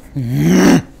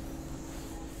 I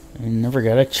never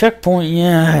got a checkpoint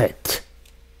yet.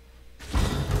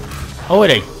 Oh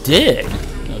wait, I did.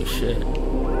 Oh shit.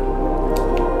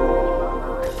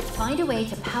 Find a way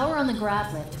to power on the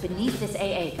grav lift beneath this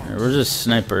AA gun. Where's this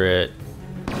sniper at?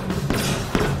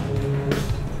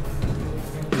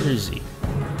 Where is he?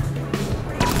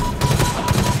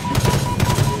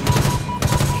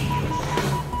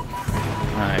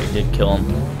 Alright, did kill him.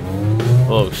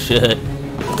 Oh shit.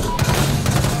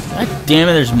 God damn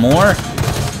it, there's more?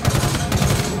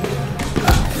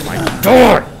 Oh my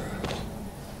god!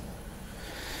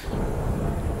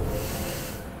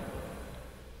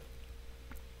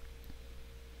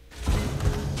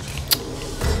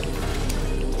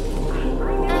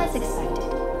 As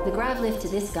expected, the grav lift to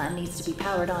this gun needs to be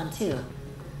powered on too.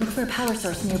 Look for a power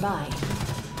source nearby.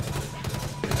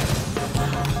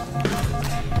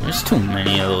 There's too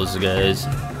many of those guys.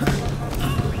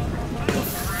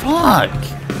 Fuck!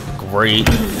 Great.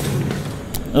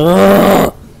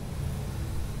 Ugh!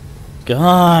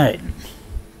 God!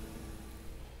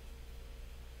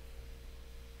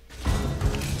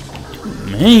 Too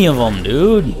many of them,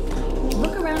 dude!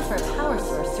 Look around for a power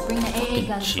source to bring the AA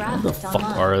gun's Gee, grav where the lift fuck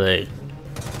online. are they?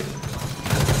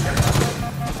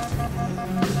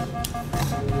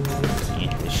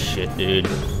 Eat this shit, dude.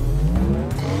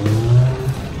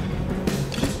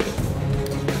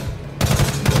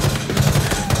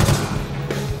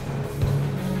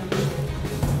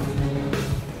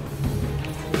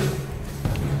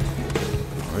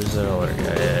 Where's that other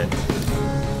guy at?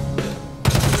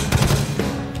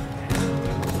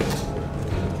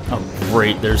 Oh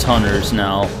great, there's hunters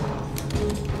now.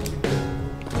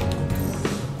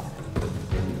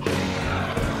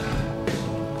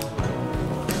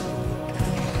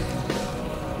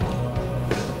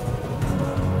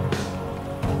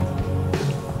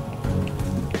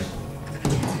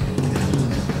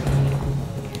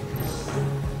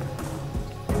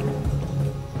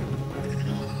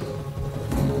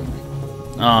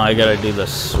 Oh, I gotta do the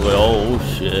swill. Oh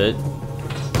shit.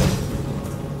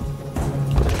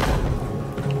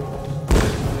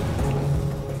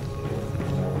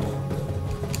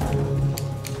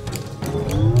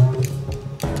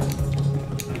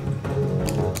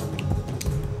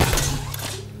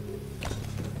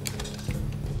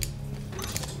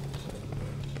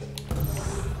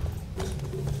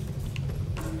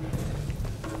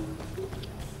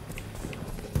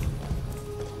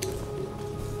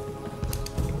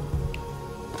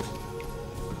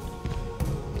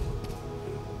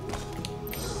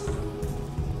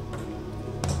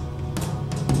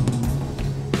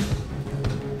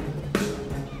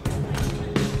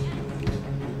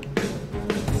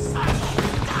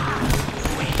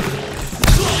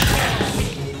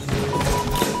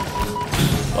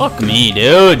 Fuck me,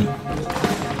 dude.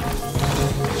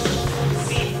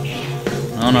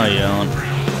 Oh no, you don't.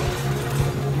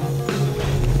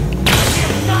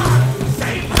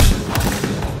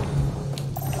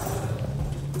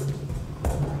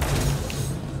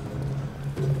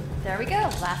 There we go,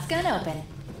 last gun open.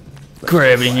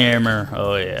 Gravity hammer.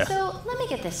 Oh yeah. So, let me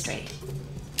get this straight.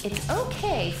 It's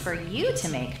okay for you to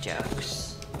make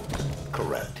jokes.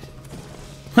 Correct.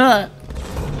 Huh.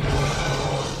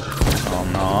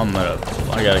 Oh no,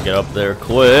 I gotta get up there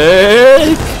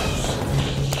quick.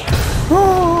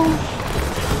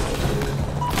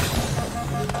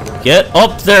 Get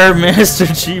up there, Master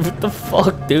Chief. What the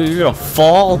fuck, dude? You're gonna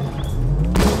fall?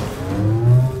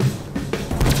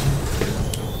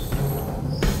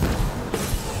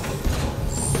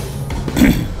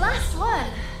 Last one.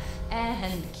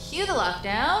 And cue the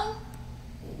lockdown.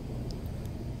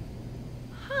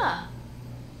 Huh.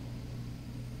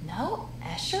 No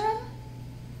Escherum?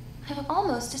 I'm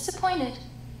almost disappointed.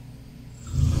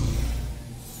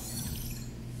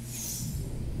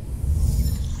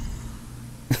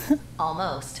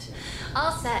 Almost.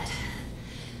 All set.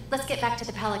 Let's get back to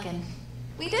the Pelican.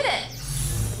 We did it!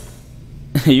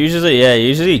 Usually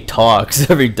he talks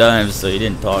every time, so he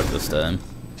didn't talk this time.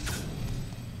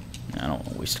 I don't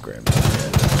want to waste gravity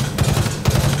yet.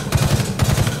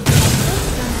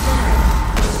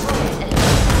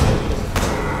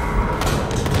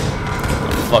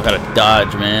 Fuck out of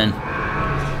dodge, man.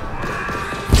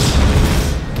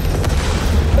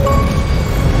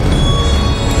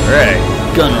 Alright,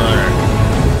 gun runner.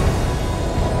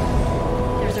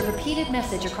 There's a repeated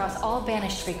message across all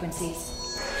banished frequencies.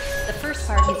 The first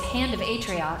part is Hand of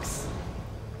Atriox.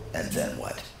 And then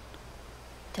what?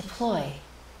 Deploy.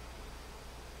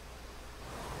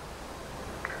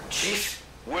 Chief,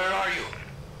 where are you?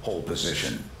 Hold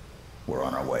position. We're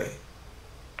on our way.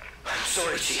 I'm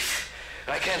sorry, Chief.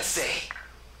 I can't stay.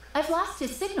 I've lost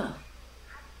his signal.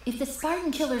 If the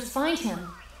Spartan killers find him...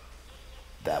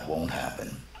 That won't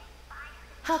happen.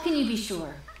 How can you be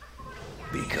sure?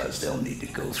 Because they'll need to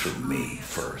go through me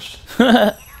first.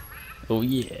 Oh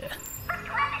yeah.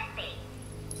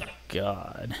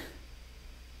 God.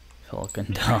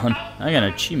 Pelican down. I got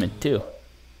an achievement too.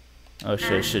 Oh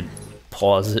shit, I should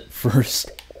pause it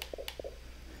first.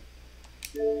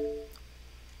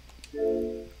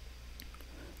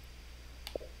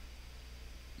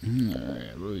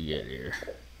 Alright, what do we get here?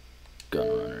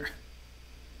 Gunrunner.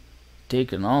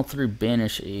 Taking all 3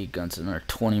 Banish A guns in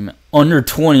under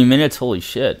 20 minutes. Holy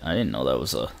shit! I didn't know that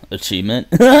was a achievement.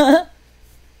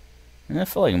 I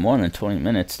felt like more than 20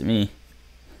 minutes to me.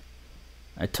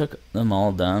 I took them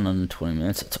all down under 20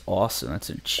 minutes. That's awesome. That's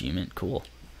an achievement. Cool.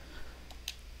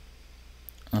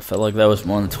 I felt like that was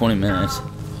more than 20 minutes.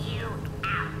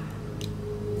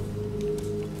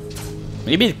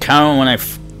 Maybe it counted when I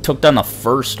took down the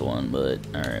first one, but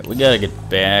alright, we gotta get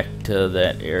back to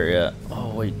that area.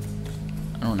 Oh wait,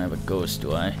 I don't have a ghost,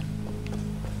 do I?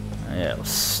 Oh, yeah, I was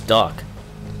stuck.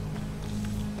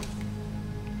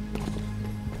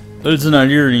 It's not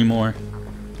here anymore.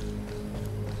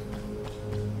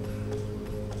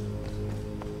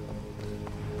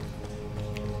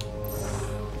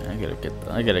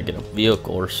 I gotta get a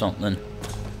vehicle or something.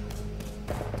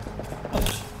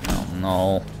 Oh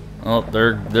no. Oh,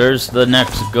 there's the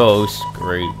next ghost.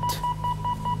 Great.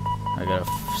 I gotta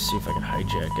see if I can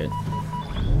hijack it.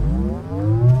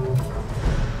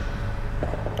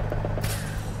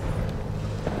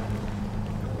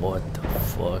 What the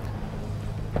fuck?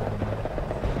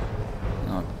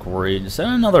 Oh, great. Is that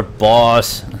another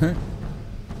boss? Well,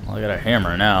 I got a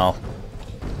hammer now.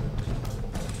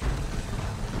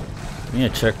 Give me a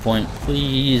checkpoint,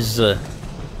 please.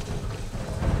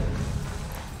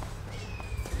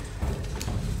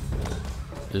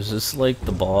 Is this like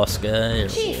the boss guy or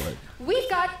Chief, what? we've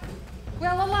got,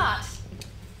 well, a lot.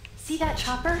 See that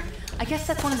chopper? I guess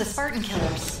that's one of the Spartan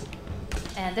killers.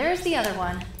 And there's the other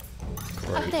one.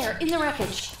 Great. Up there, in the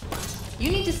wreckage.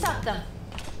 You need to stop them.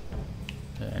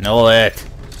 I know that.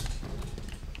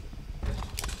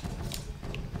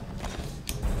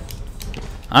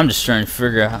 I'm just trying to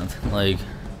figure out, like,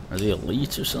 are they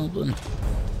elites or something?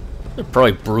 They're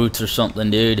probably brutes or something,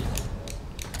 dude.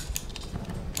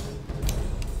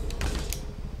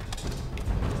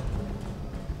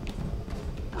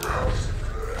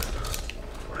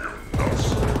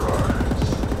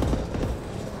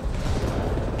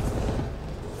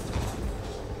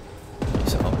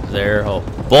 He's up there. Oh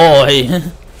boy!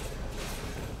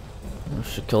 I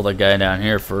should kill that guy down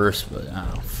here first, but I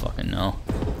don't fucking know.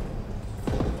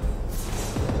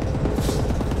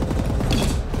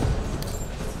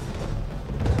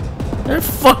 They're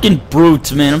fucking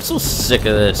brutes, man. I'm so sick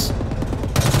of this.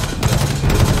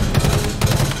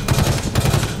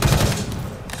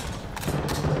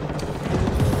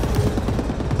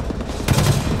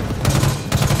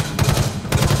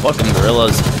 Fucking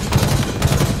gorillas.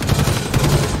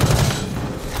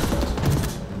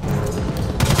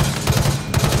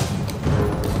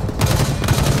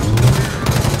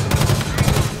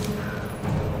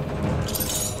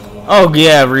 Oh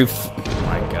yeah, oh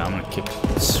my god, I'm gonna kick.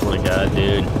 Swear to God,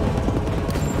 dude.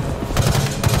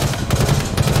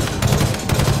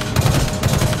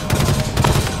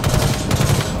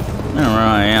 I don't run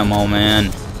out of ammo,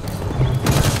 man.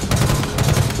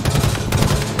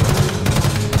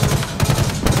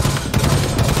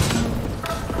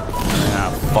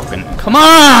 Ah, fucking. Come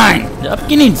on! I'm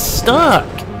getting stuck.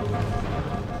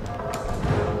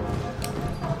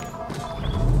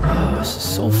 Oh, this is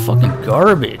so fucking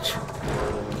garbage.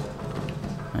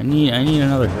 I need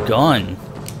another gun.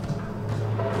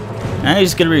 Now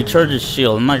he's gonna recharge his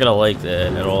shield. I'm not gonna like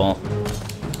that at all.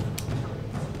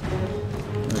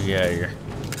 What do we got here?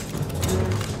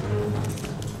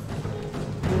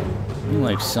 I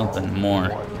like something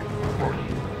more.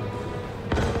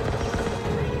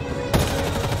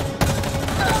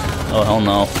 Oh hell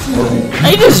no!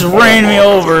 He just ran me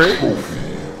over.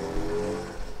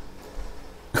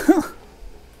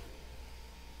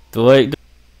 Do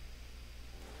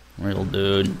Real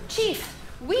dude. Chief,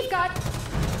 we've got,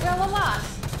 well, a lot.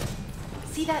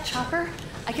 See that chopper?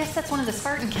 I guess that's one of the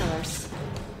Spartan killers.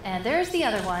 And there's the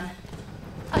other one.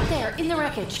 Up there, in the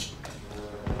wreckage.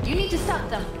 You need to stop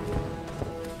them.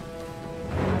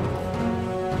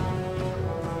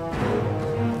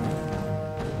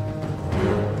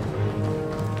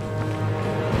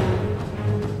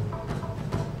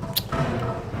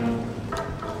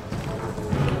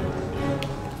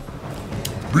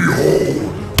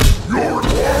 Behold, your work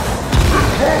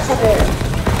impossible!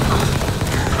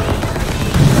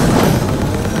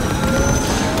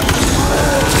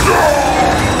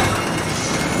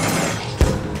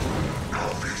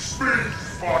 Healthy speed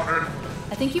spotted!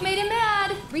 I think you made him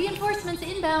mad. Reinforcements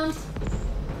inbound.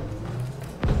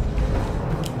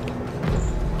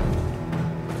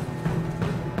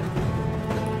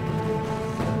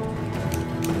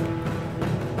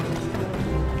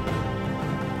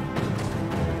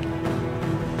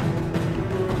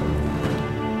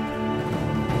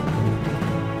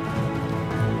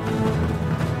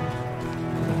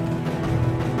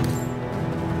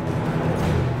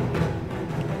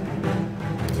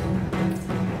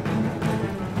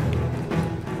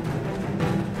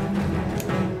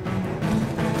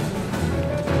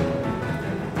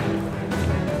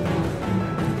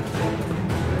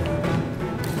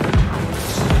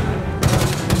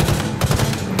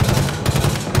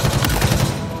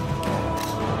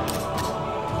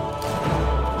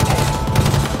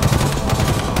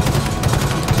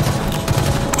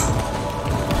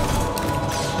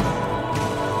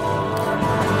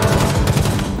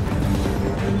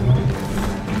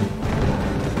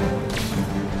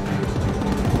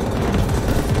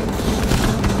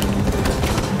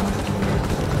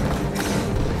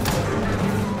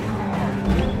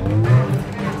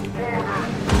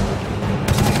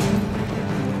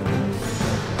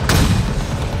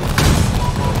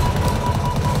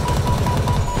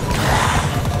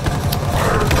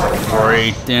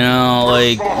 Right now,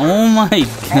 like, oh my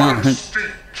god.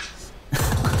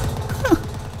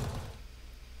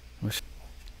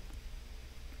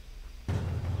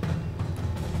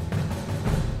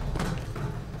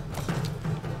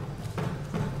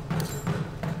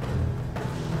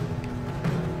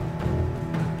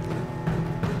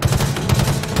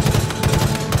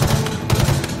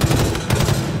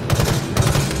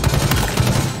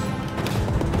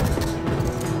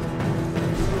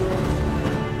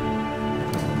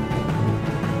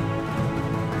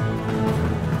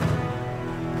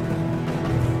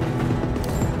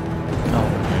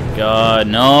 God,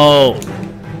 no!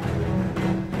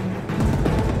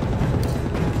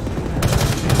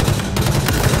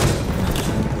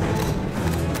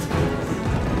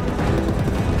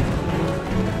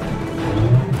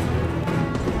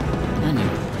 I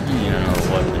need another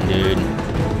weapon, dude.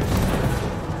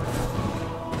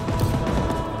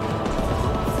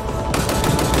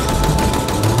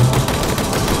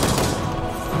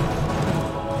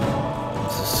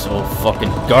 This is so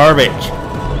fucking garbage!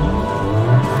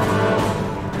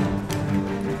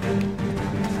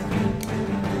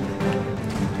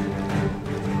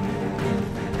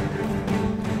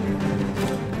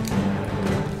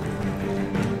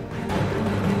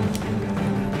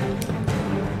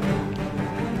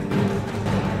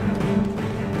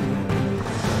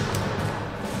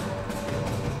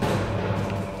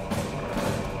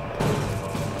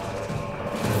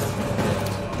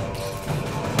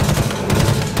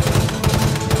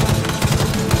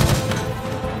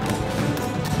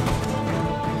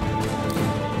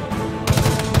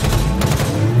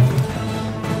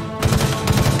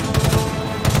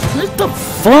 What the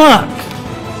fuck?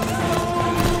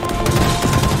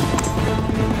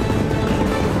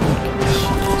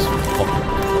 Jesus fucking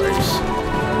Christ.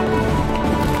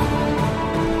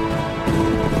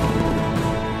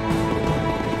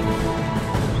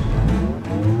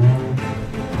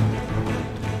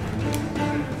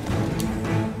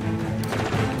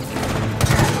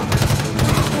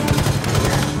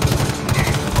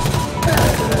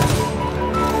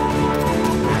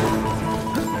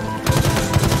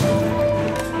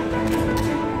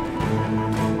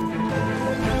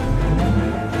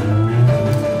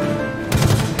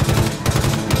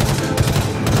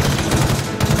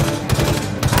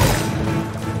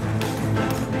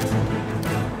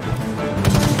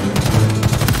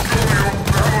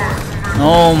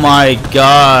 Oh my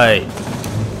god! I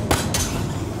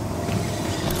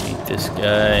hate this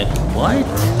guy. What?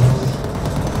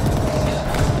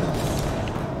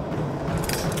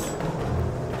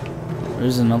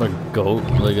 There's another goat,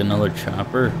 like another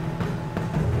chopper.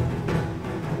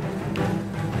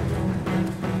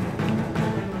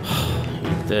 I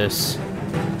hate this.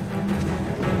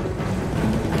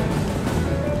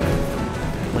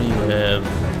 What do you have?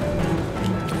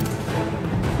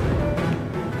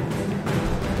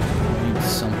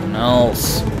 Something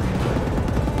else.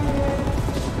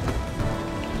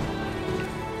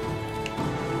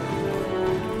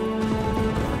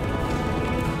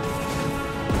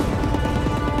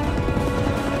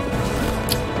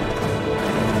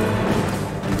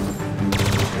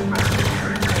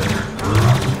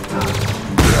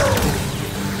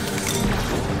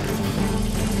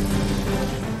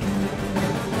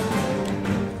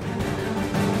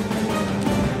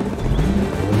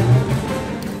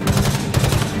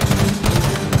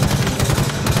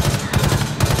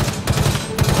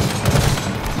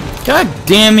 God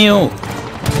damn you!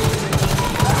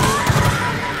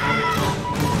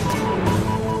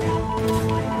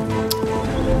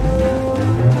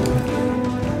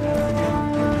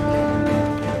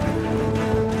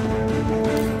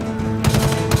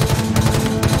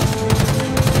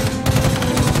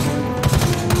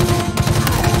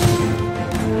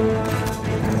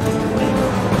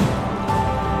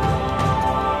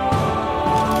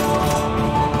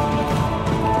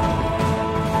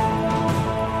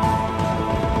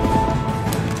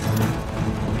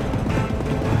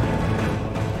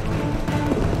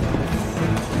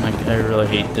 I really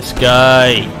hate this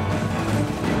guy.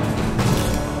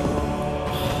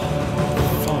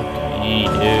 Fuck me,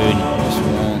 dude. I just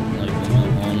won't leave me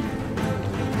alone.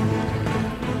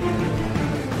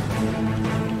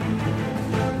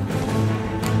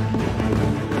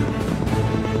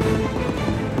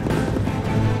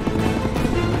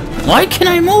 Why can't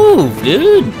I move,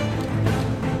 dude?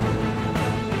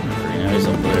 Pretty nice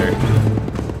up there.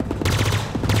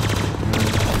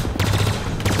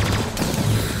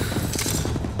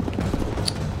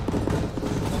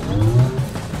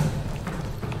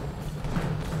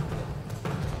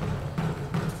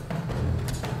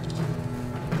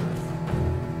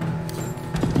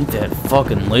 That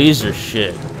fucking laser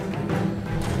shit.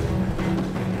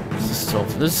 This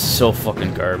is so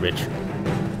fucking garbage.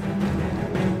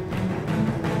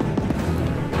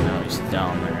 Now he's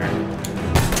down there.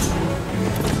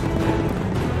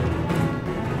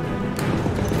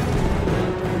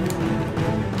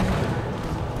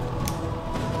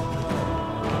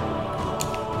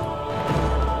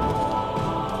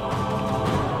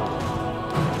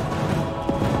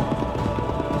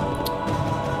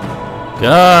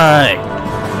 Guy!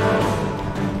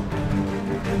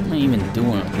 What am I even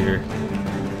doing up here?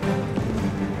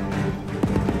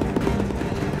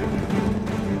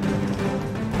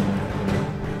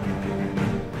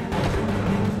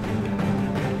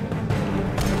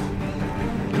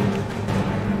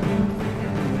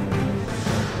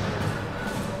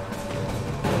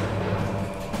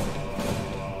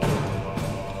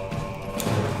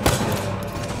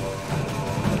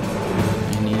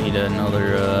 I need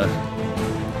another,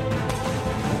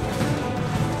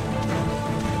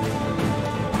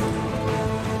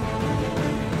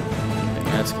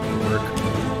 that's gonna work.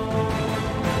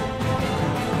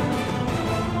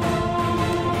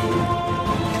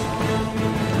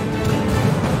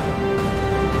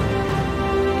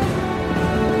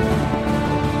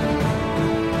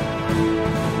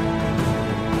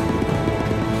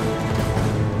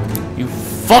 You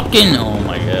fucking, oh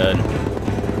my god.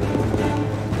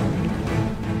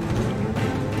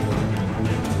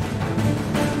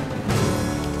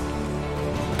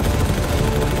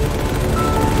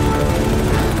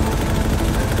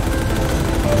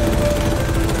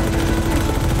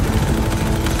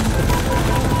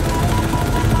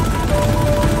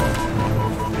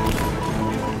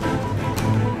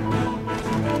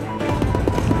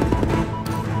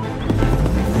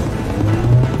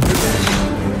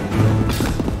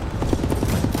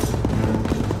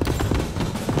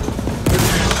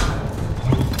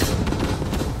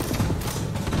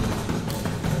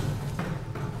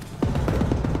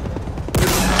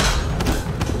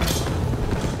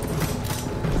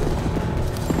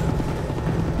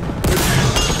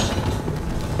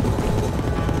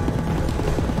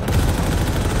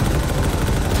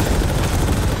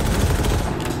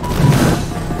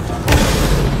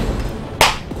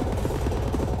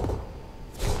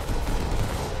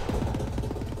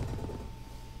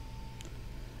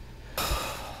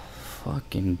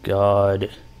 Fucking god.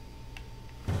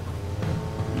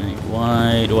 Like,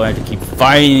 why do I have to keep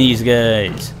fighting these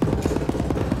guys?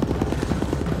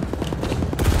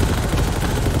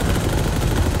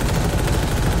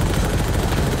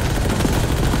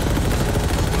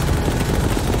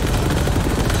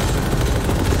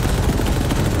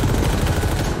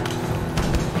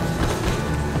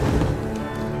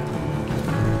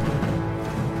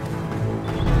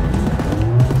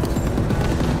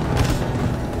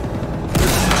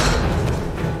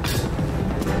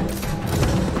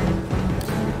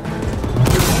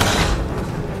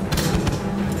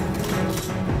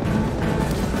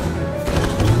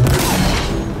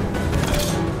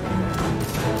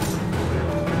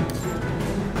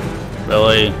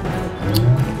 Really?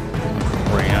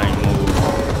 Brain, I move.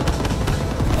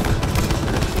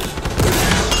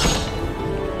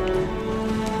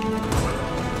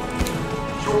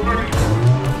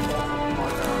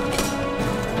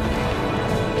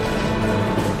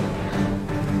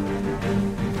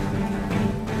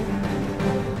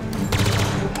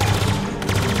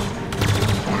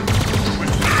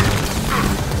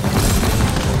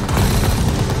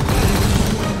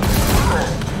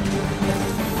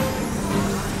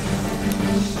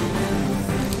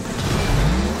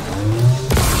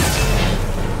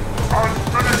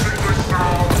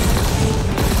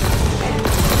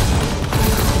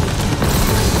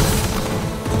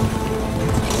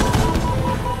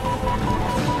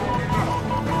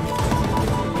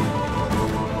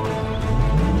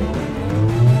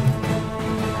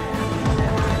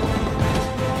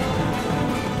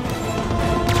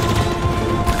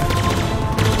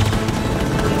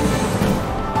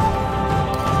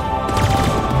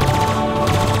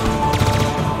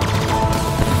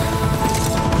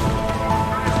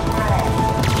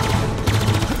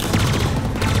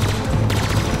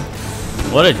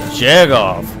 What a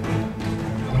jag-off.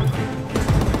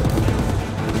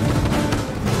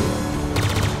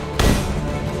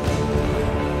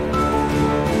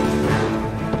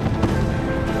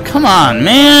 Come on,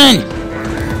 man!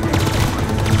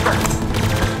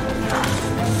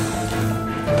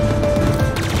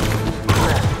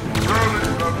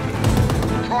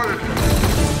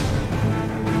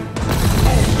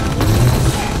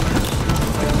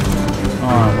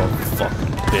 Oh,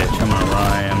 fucking bitch. I'm gonna run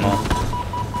out of ammo.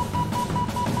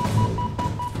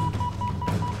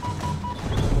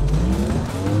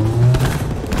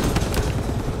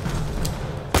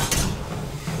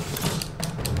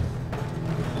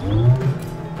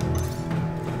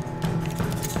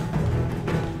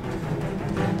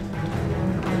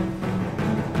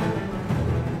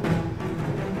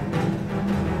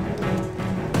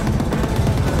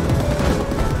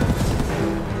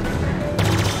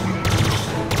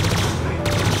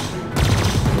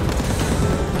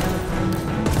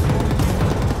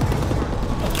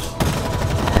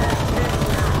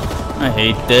 I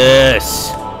hate this.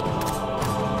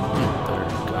 Better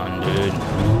gun, dude.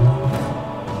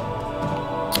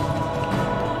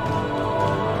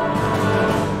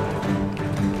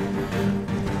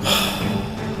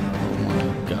 Oh my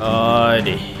god. I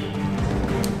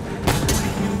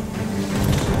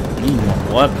need more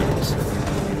weapons.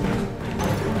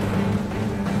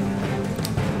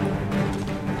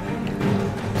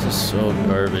 This is so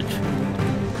garbage.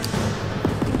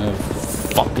 No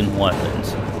fucking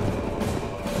weapons.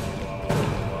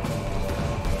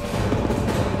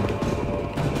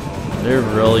 They're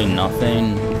really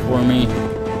nothing for me. Oh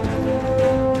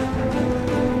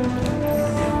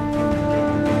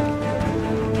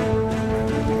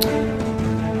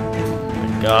my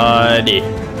god.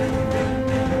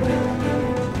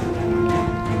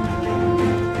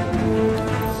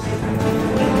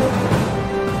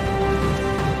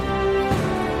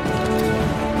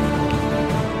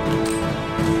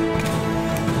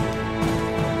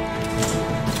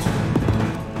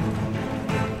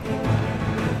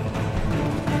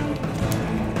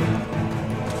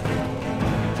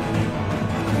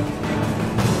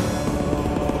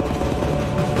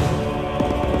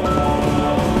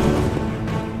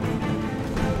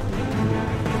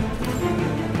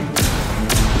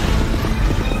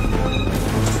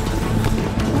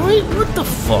 What the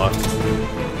fuck?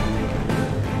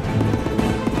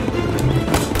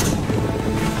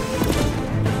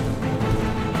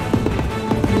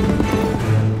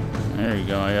 There you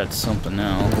go, I got something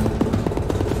now.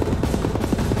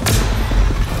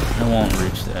 I won't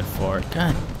reach that far.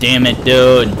 God damn it,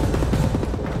 dude.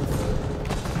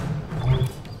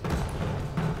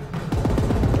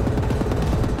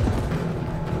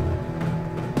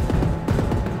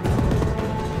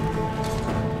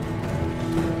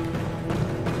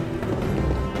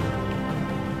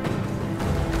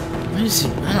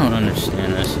 I don't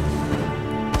understand this.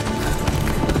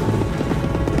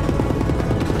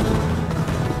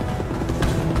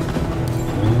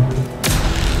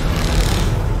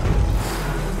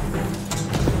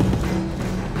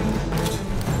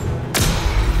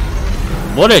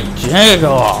 What a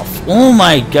jag-off! Oh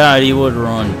my god, he would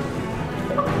run.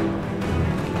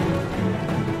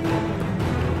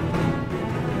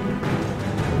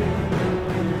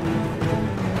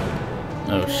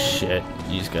 Oh shit,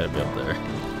 he's gotta be up there.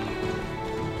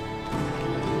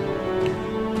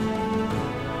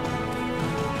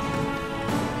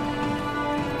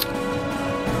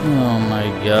 Oh my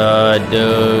god,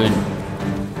 dude.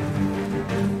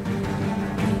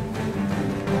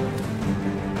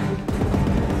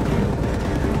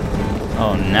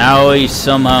 Oh, now he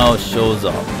somehow shows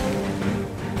up.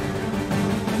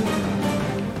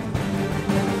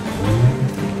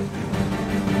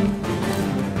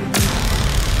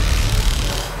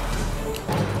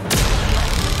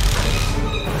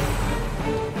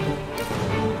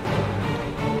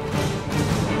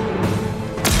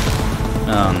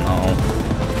 Oh no.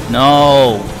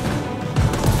 No!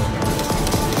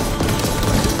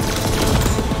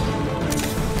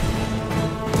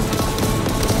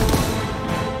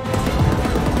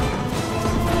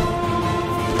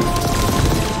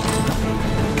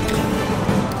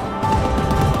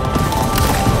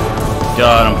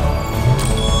 Got him.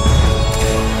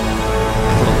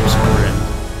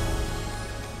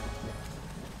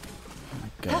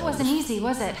 That wasn't easy,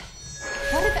 was it?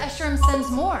 What if Esherim sends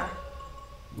more?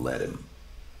 Let him.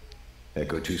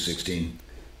 Echo 216.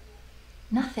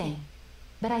 Nothing.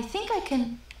 But I think I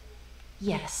can...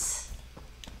 Yes.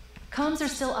 Comms are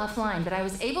still offline, but I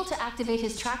was able to activate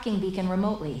his tracking beacon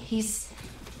remotely. He's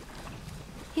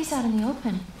out in the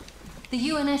open. The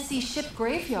UNSC ship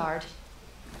graveyard.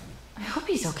 I hope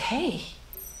he's okay.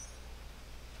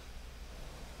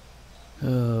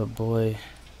 Oh boy.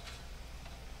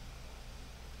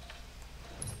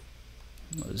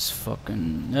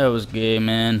 That was gay,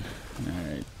 man.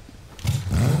 Alright.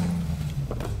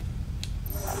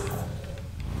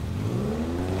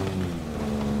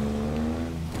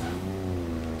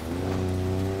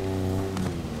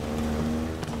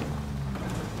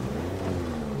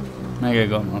 I gotta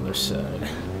go on the other side.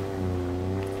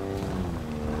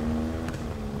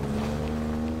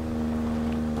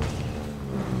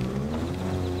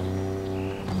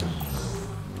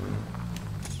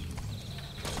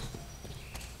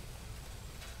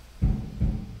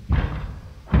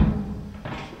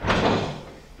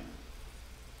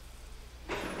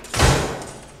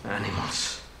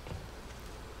 Animals.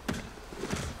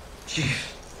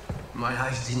 Chief, my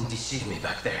eyes didn't deceive me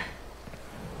back there.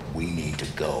 We need to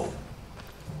go.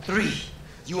 3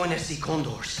 UNSC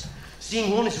condors.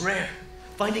 Seeing one is rare.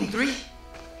 Finding 3?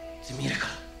 It's a miracle.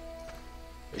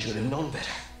 I should have known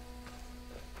better.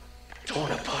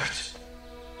 Torn apart.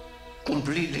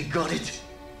 Completely gutted.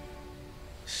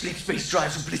 Sleep space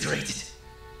drives obliterated.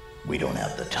 We don't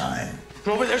have the time.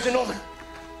 No, but there's another.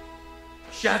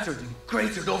 Shattered and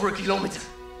cratered over a kilometer.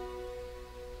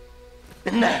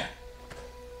 And there,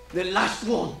 the last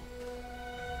one.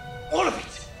 All of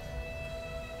it.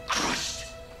 Crushed.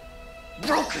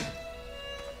 Broken.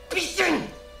 Beaten.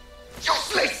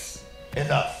 Useless.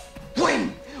 Enough. When?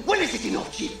 When is it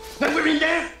enough, Chief? When we're in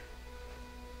there?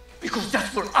 Because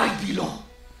that's where I belong.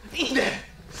 In there.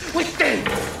 With them.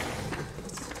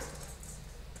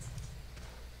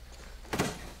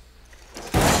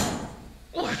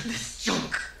 Worthless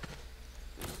junk.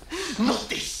 Not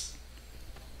this.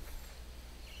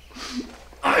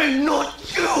 I'm not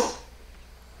you.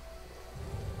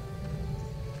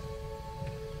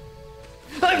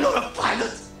 I'm not a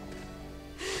pilot.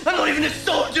 I'm not even a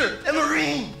soldier, a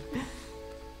marine.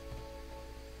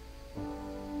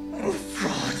 I'm a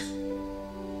fraud.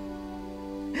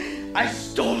 I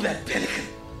stole that Pelican.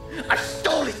 I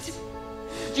stole it.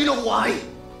 Do you know why?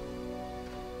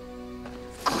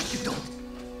 Of course you don't.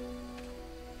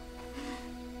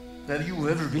 Have you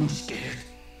ever been scared?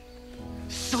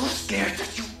 So scared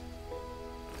that you...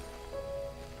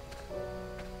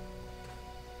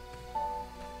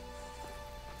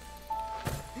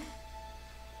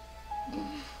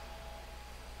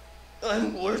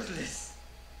 I'm worthless.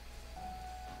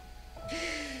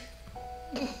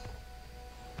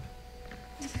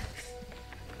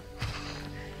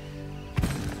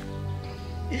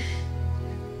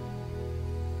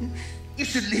 You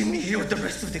should leave me here with the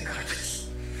rest of the garbage.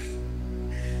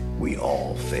 We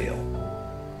all fail.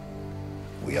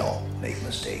 We all make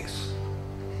mistakes.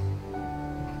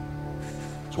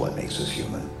 It's what makes us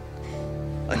human.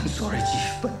 I'm sorry,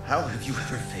 Chief, but how have you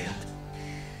ever failed?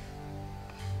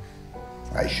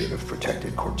 I should have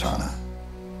protected Cortana.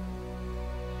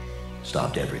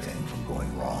 Stopped everything from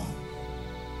going wrong.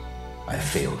 I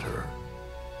failed her.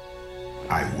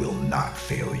 I will not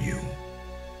fail you.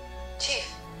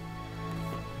 Chief.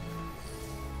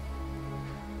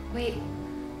 Wait.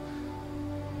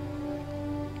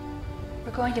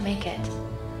 We're going to make it.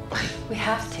 We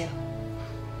have to.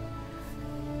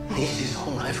 This is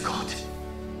all I've got.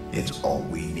 It's all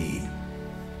we need.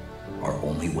 Our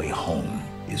only way home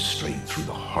is straight through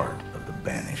the heart of the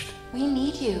banished. We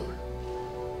need you.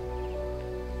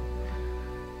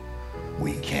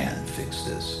 We can fix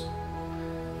this.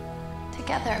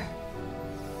 Together.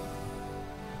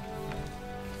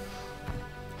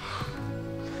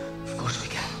 Of course we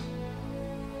can.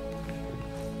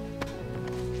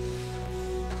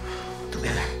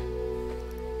 Together.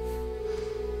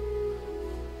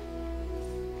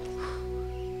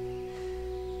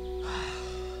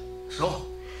 So,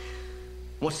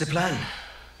 what's the plan?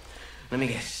 Let me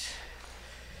guess.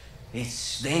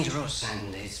 It's dangerous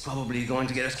and it's probably going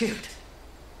to get us killed.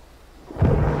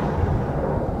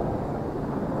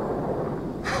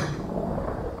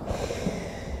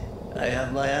 I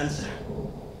have my answer.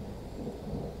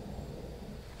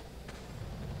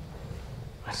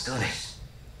 Let's do this.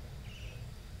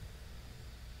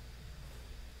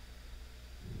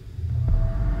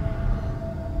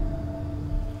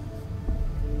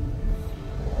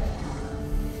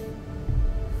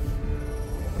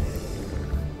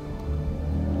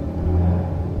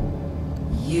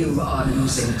 You are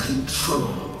losing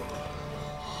control.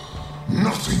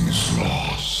 Nothing is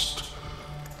lost.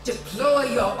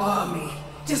 Deploy your army.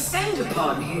 Descend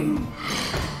upon him.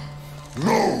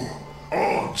 No,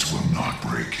 odds will not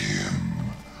break him.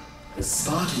 The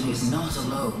Spartan is not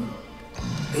alone.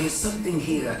 There's something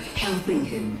here helping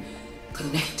him,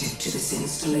 connected to this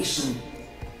installation.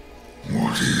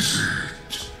 What is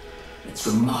it? It's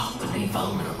remarkably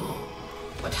vulnerable,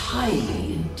 but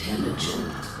highly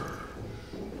intelligent.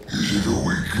 Is it a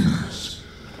weakness?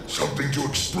 Something to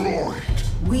exploit?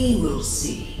 We will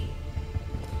see.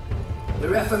 The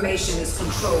Reformation is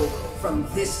controlled from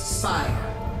this spire.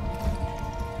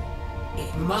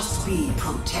 It must be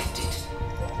protected.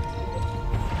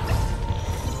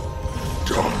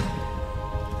 Done.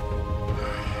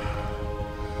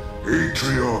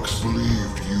 Atriox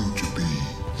believed you to be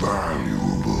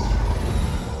valuable.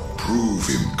 Prove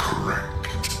him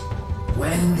correct.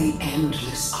 When the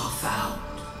Endless are found,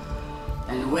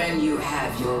 and when you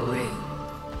have your ring,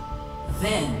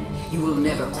 then you will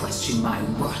never question my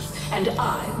worth, and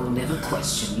I will never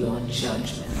question your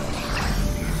judgment.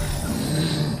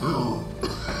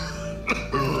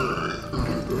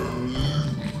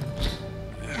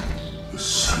 The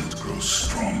scent grows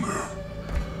stronger.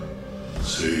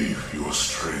 Save your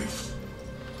strength.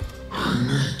 I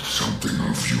need something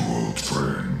of you, old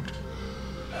friend.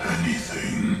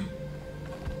 Anything.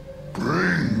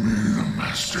 Bring me the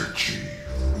Master Chief.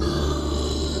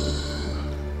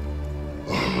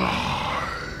 Alive.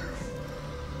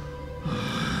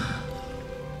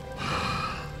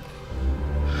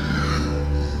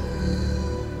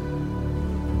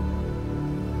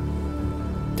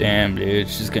 Damn, dude,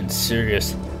 she's getting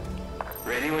serious.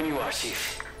 Ready when you are,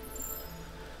 Chief.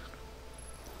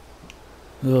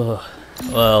 Ugh.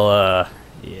 Well,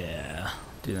 yeah.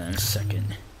 Do that in a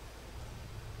second.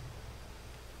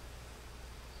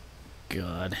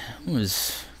 God, that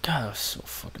was so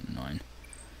fucking annoying.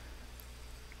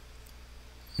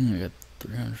 I got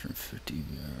 350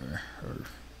 or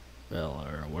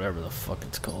whatever the fuck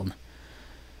it's called.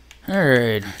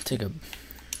 Alright, take a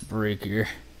break here.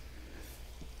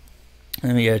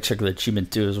 And we gotta check the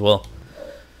achievement too as well.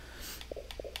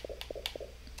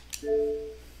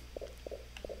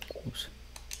 Oops.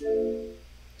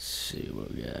 Let's see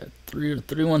what we got.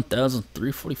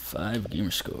 31,345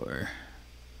 gamer score.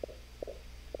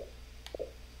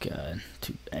 God,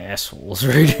 two assholes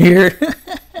right here.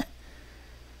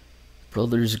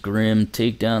 Brothers Grimm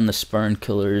take down the Spartan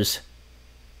killers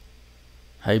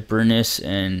Hypernus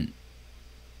and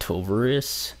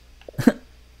Tovarus.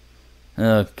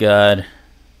 Oh God.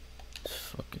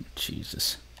 Fucking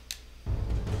Jesus.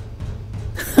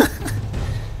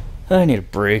 I need a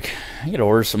break. I gotta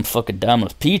order some fucking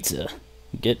Domino's pizza.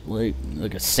 Get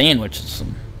like a sandwich and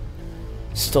some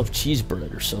stuffed cheese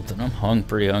bread or something. I'm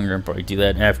pretty hungry. I'll probably do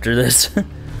that after this.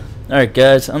 Alright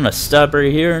guys, I'm gonna stop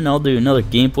right here and I'll do another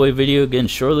gameplay video again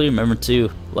shortly. Remember to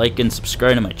like and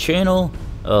subscribe to my channel.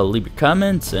 Leave your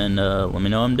comments and let me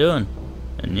know how I'm doing.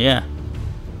 And yeah.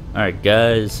 Alright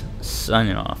guys,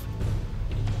 signing off.